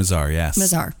 Debbie Mazar, yes.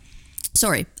 Mazar.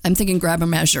 Sorry, I'm thinking Grab a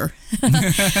Measure.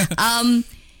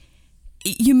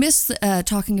 You missed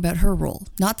talking about her role.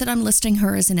 Not that I'm listing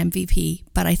her as an MVP,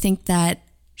 but I think that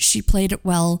she played it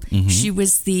well. Mm-hmm. She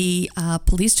was the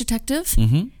police detective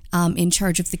in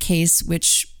charge of the case,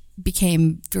 which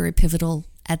became very pivotal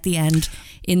at the end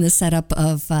in the setup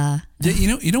of...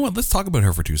 you know what? Let's talk about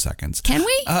her for 2 seconds. Can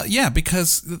we? Yeah,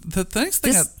 because the next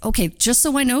thing... Okay, just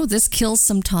so I know, this kills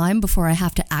some time before I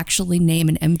have to actually name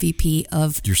an MVP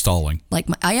of... You're stalling.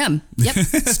 I am. Yep.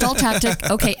 Stall tactic.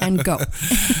 Okay, and go.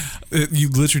 You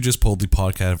literally just pulled the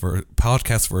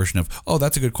podcast version of, oh,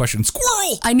 that's a good question.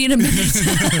 Squirrel! I need a minute.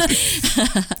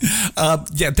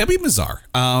 Yeah, Debbie Mazar.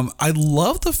 I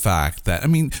love the fact that,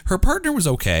 her partner was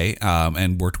okay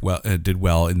and worked well, did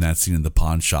well in that scene in the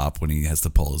pawn shop when he has to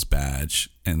pull his badge.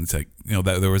 And it's like,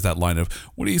 there was that line of,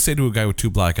 what do you say to a guy with 2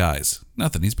 black eyes?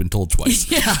 Nothing. He's been told twice.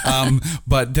 Yeah.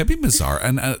 But Debbie Mazar,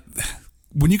 and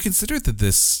when you consider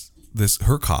that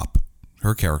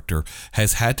her character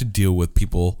has had to deal with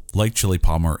people like Chili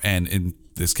Palmer, and in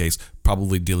this case,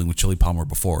 probably dealing with Chili Palmer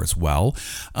before as well.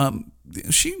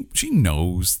 She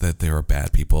knows that there are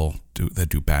bad people that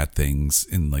do bad things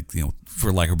in,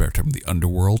 for lack of a better term, the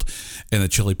underworld, and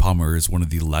that Chili Palmer is one of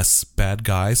the less bad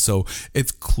guys. So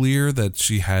it's clear that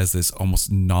she has this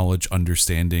almost knowledge,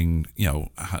 understanding,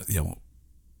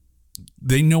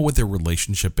 they know what their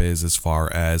relationship is, as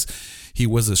far as he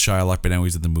was a Shylock, but now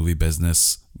he's in the movie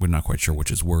business. We're not quite sure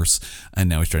which is worse. And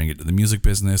now he's trying to get to the music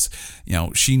business.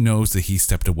 She knows that he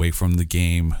stepped away from the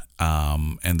game,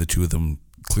 and the two of them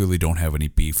clearly don't have any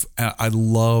beef. I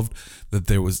loved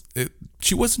that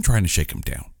she wasn't trying to shake him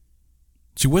down.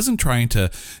 She wasn't trying to,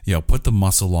 put the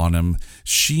muscle on him.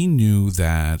 She knew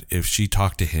that if she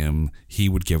talked to him, he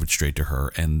would give it straight to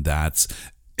her. And that's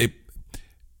it.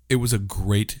 It was a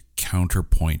great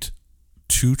counterpoint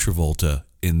to Travolta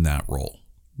in that role.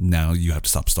 Now you have to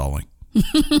stop stalling.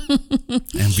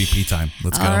 MVP time.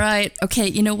 Let's go. All right. Okay.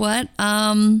 You know what?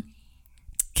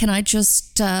 can I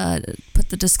just put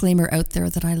the disclaimer out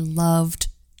there that I loved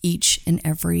each and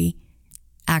every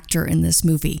actor in this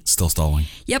movie. Still stalling.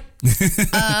 Yep.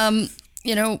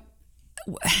 You know,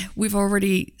 we've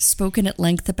already spoken at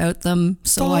length about them,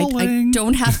 so I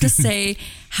don't have to say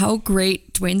how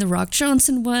great Dwayne "The Rock"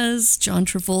 Johnson was. John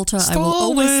Travolta, I will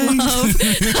always love.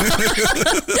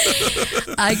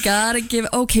 I gotta give.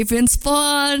 Okay, Vince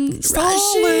Vaughn,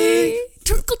 Raji,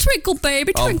 twinkle twinkle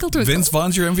baby, twinkle twinkle. Vince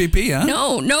Vaughn's your MVP, huh?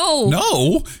 No.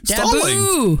 Stalling.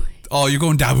 Dabu. Oh, you're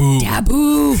going Dabu.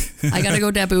 I gotta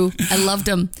go Dabu. I loved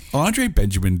him. Andre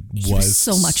Benjamin was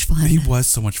so much fun. He was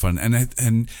so much fun, and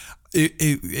I'm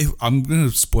going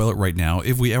to spoil it right now.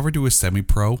 If we ever do a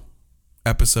semi-pro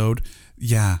episode,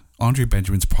 yeah, Andre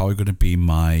Benjamin's probably going to be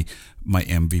my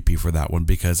MVP for that one,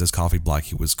 because as Coffee Black,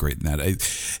 he was great in that.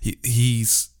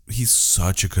 He's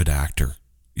such a good actor.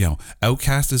 You know,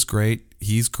 Outcast is great.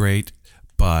 He's great,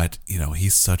 but you know,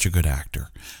 he's such a good actor.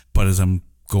 But as I'm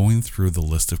going through the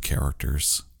list of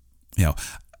characters, you know,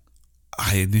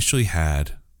 I initially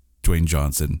had Dwayne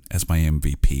Johnson as my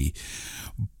MVP,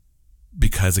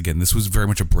 because again, this was very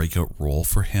much a breakout role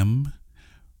for him.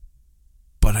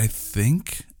 But I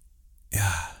think,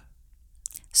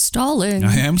 stalling.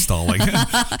 I am stalling.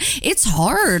 It's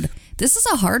hard. This is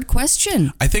a hard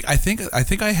question. I think I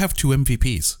have 2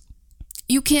 MVPs.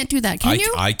 You can't do that, can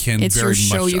you? I can. It's very your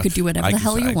show. much, You could do whatever the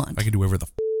hell you want. I can do whatever the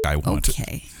I want.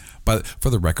 Okay. But for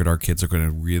the record, our kids are going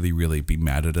to really, really be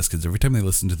mad at us, because every time they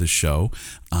listen to the show,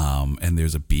 and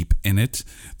there's a beep in it,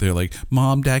 they're like,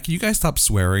 "Mom, Dad, can you guys stop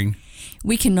swearing?"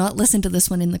 We cannot listen to this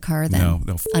one in the car then.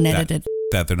 No, unedited.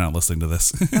 That they're not listening to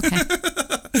this. Okay.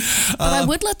 But I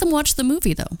would let them watch the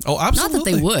movie, though. Oh, absolutely. Not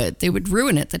that they would. They would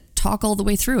ruin it. They'd talk all the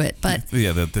way through it. But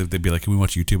yeah, they'd be like, "Can we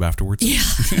watch YouTube afterwards?" Yeah.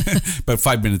 But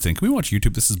 5 minutes in, can we watch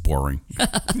YouTube? This is boring.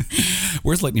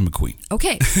 Where's Lightning McQueen?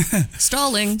 Okay.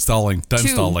 Stalling. Stalling. Done 2,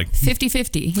 stalling.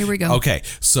 50-50. Here we go. Okay.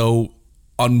 So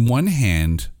on one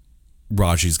hand,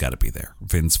 Raji's got to be there,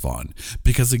 Vince Vaughn,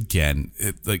 because again,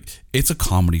 it's a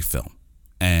comedy film,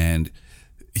 and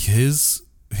his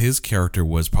character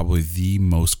was probably the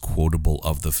most quotable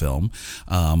of the film.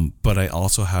 But I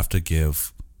also have to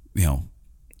give, you know,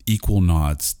 equal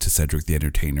nods to Cedric the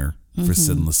Entertainer for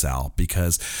Sin LaSalle,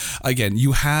 because again,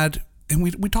 you had, and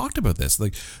we talked about this,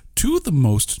 like 2 of the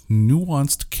most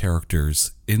nuanced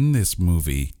characters in this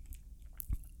movie,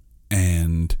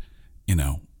 and you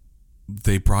know,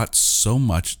 they brought so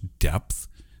much depth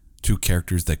to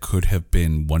characters that could have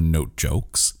been one-note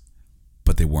jokes,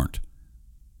 but they weren't.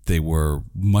 They were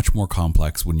much more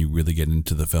complex when you really get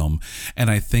into the film, and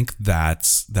I think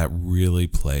that really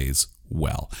plays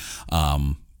well.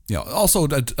 You know, also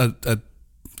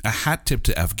a hat tip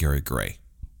to F. Gary Gray.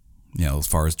 You know, as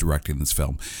far as directing this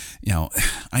film, you know,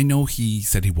 I know he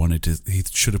said he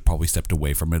should have probably stepped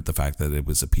away from it. The fact that it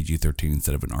was a PG-13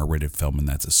 instead of an R-rated film, and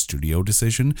that's a studio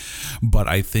decision. But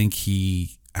I think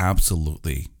he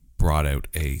absolutely brought out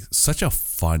such a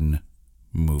fun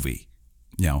movie.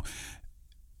 You know,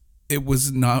 it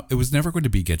was never going to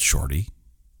be Get Shorty.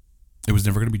 It was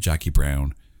never going to be Jackie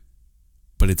Brown,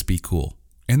 but it's Be Cool.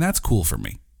 And that's cool for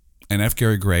me. And F.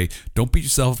 Gary Gray, don't beat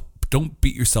yourself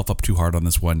up too hard on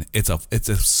this one. It's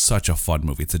such a fun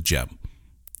movie. It's a gem.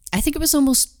 I think it was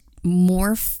almost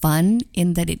more fun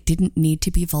in that it didn't need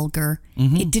to be vulgar.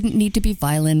 It didn't need to be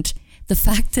violent. The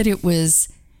fact that it was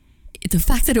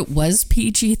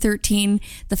PG-13,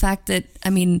 the fact that, I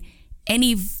mean,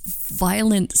 any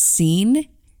violent scene,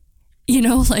 you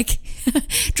know, like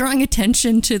drawing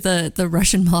attention to the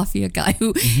Russian mafia guy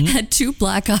who had 2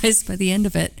 black eyes by the end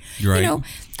of it. You're right. You know,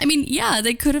 I mean, yeah,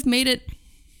 they could have made it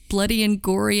bloody and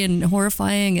gory and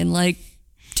horrifying and like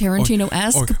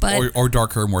Tarantino-esque, or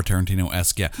darker, more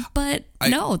Tarantino-esque, yeah. But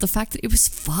no, the fact that it was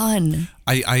fun.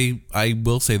 I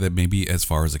will say that maybe as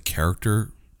far as a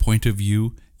character point of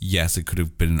view, yes, it could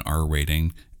have been an R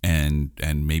rating and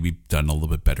maybe done a little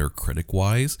bit better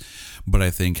critic-wise. But I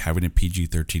think having a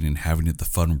PG-13 and having it the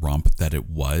fun romp that it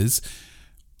was,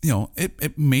 you know,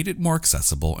 it made it more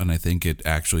accessible, and I think it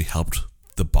actually helped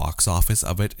the box office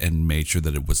of it and made sure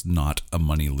that it was not a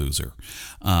money loser.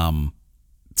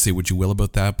 Say what you will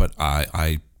about that, but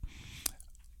I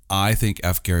think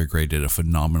F. Gary Gray did a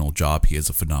phenomenal job. He is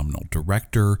a phenomenal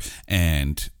director,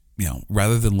 and you know,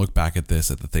 rather than look back at this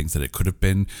at the things that it could have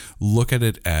been, look at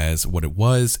it as what it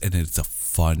was, and it's a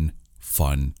fun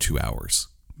 2 hours.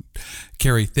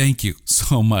 Carrie, thank you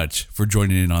so much for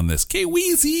joining in on this.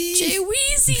 K-Weezy!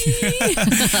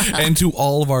 J-Weezy! And to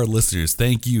all of our listeners,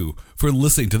 thank you for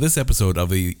listening to this episode of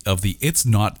the It's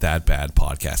Not That Bad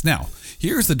podcast. Now,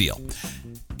 here's the deal.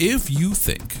 If you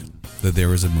think that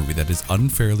there is a movie that is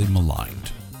unfairly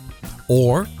maligned,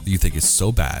 or you think is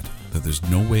so bad that there's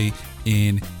no way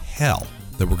in hell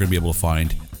that we're going to be able to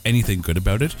find anything good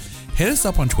about it, hit us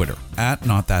up on Twitter at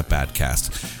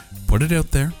NotThatBadCast. Put it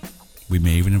out there. We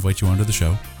may even invite you onto the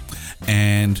show.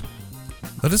 And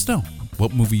let us know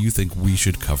what movie you think we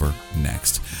should cover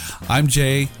next. I'm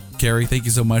Jay. Carrie, thank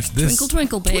you so much. Twinkle,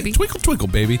 twinkle, baby. Twinkle, twinkle,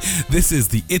 baby. This is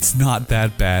the It's Not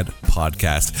That Bad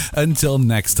podcast. Until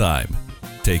next time,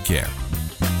 take care.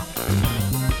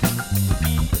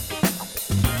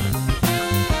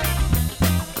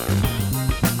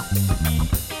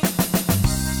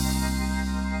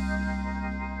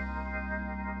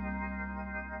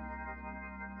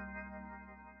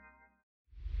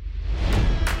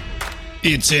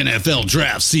 It's NFL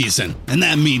draft season, and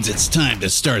that means it's time to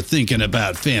start thinking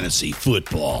about fantasy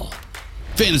football.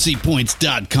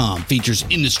 FantasyPoints.com features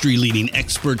industry-leading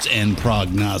experts and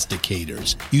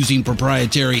prognosticators using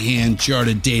proprietary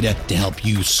hand-charted data to help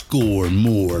you score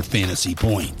more fantasy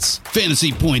points.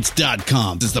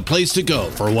 FantasyPoints.com is the place to go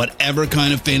for whatever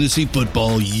kind of fantasy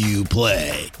football you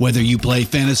play. Whether you play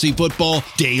fantasy football,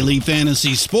 daily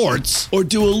fantasy sports, or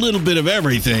do a little bit of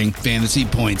everything, Fantasy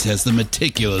Points has the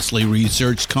meticulously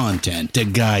researched content to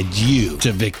guide you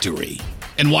to victory.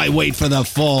 And why wait for the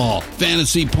fall?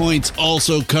 Fantasy Points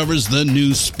also covers the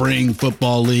new spring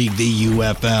football league, the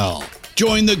UFL.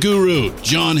 Join the guru,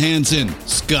 John Hansen,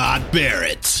 Scott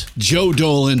Barrett, Joe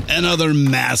Dolan, and other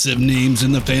massive names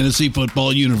in the fantasy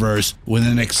football universe with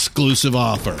an exclusive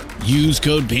offer. Use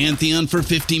code Pantheon for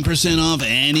 15% off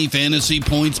any Fantasy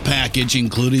Points package,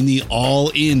 including the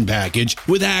all-in package,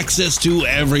 with access to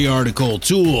every article,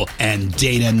 tool, and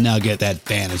data nugget that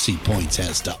Fantasy Points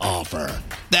has to offer.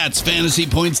 That's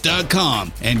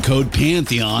FantasyPoints.com and code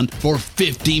Pantheon for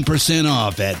 15%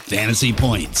 off at Fantasy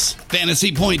Points.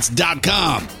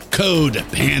 FantasyPoints.com, code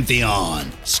Pantheon.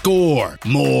 Score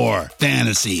more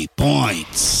fantasy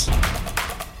points.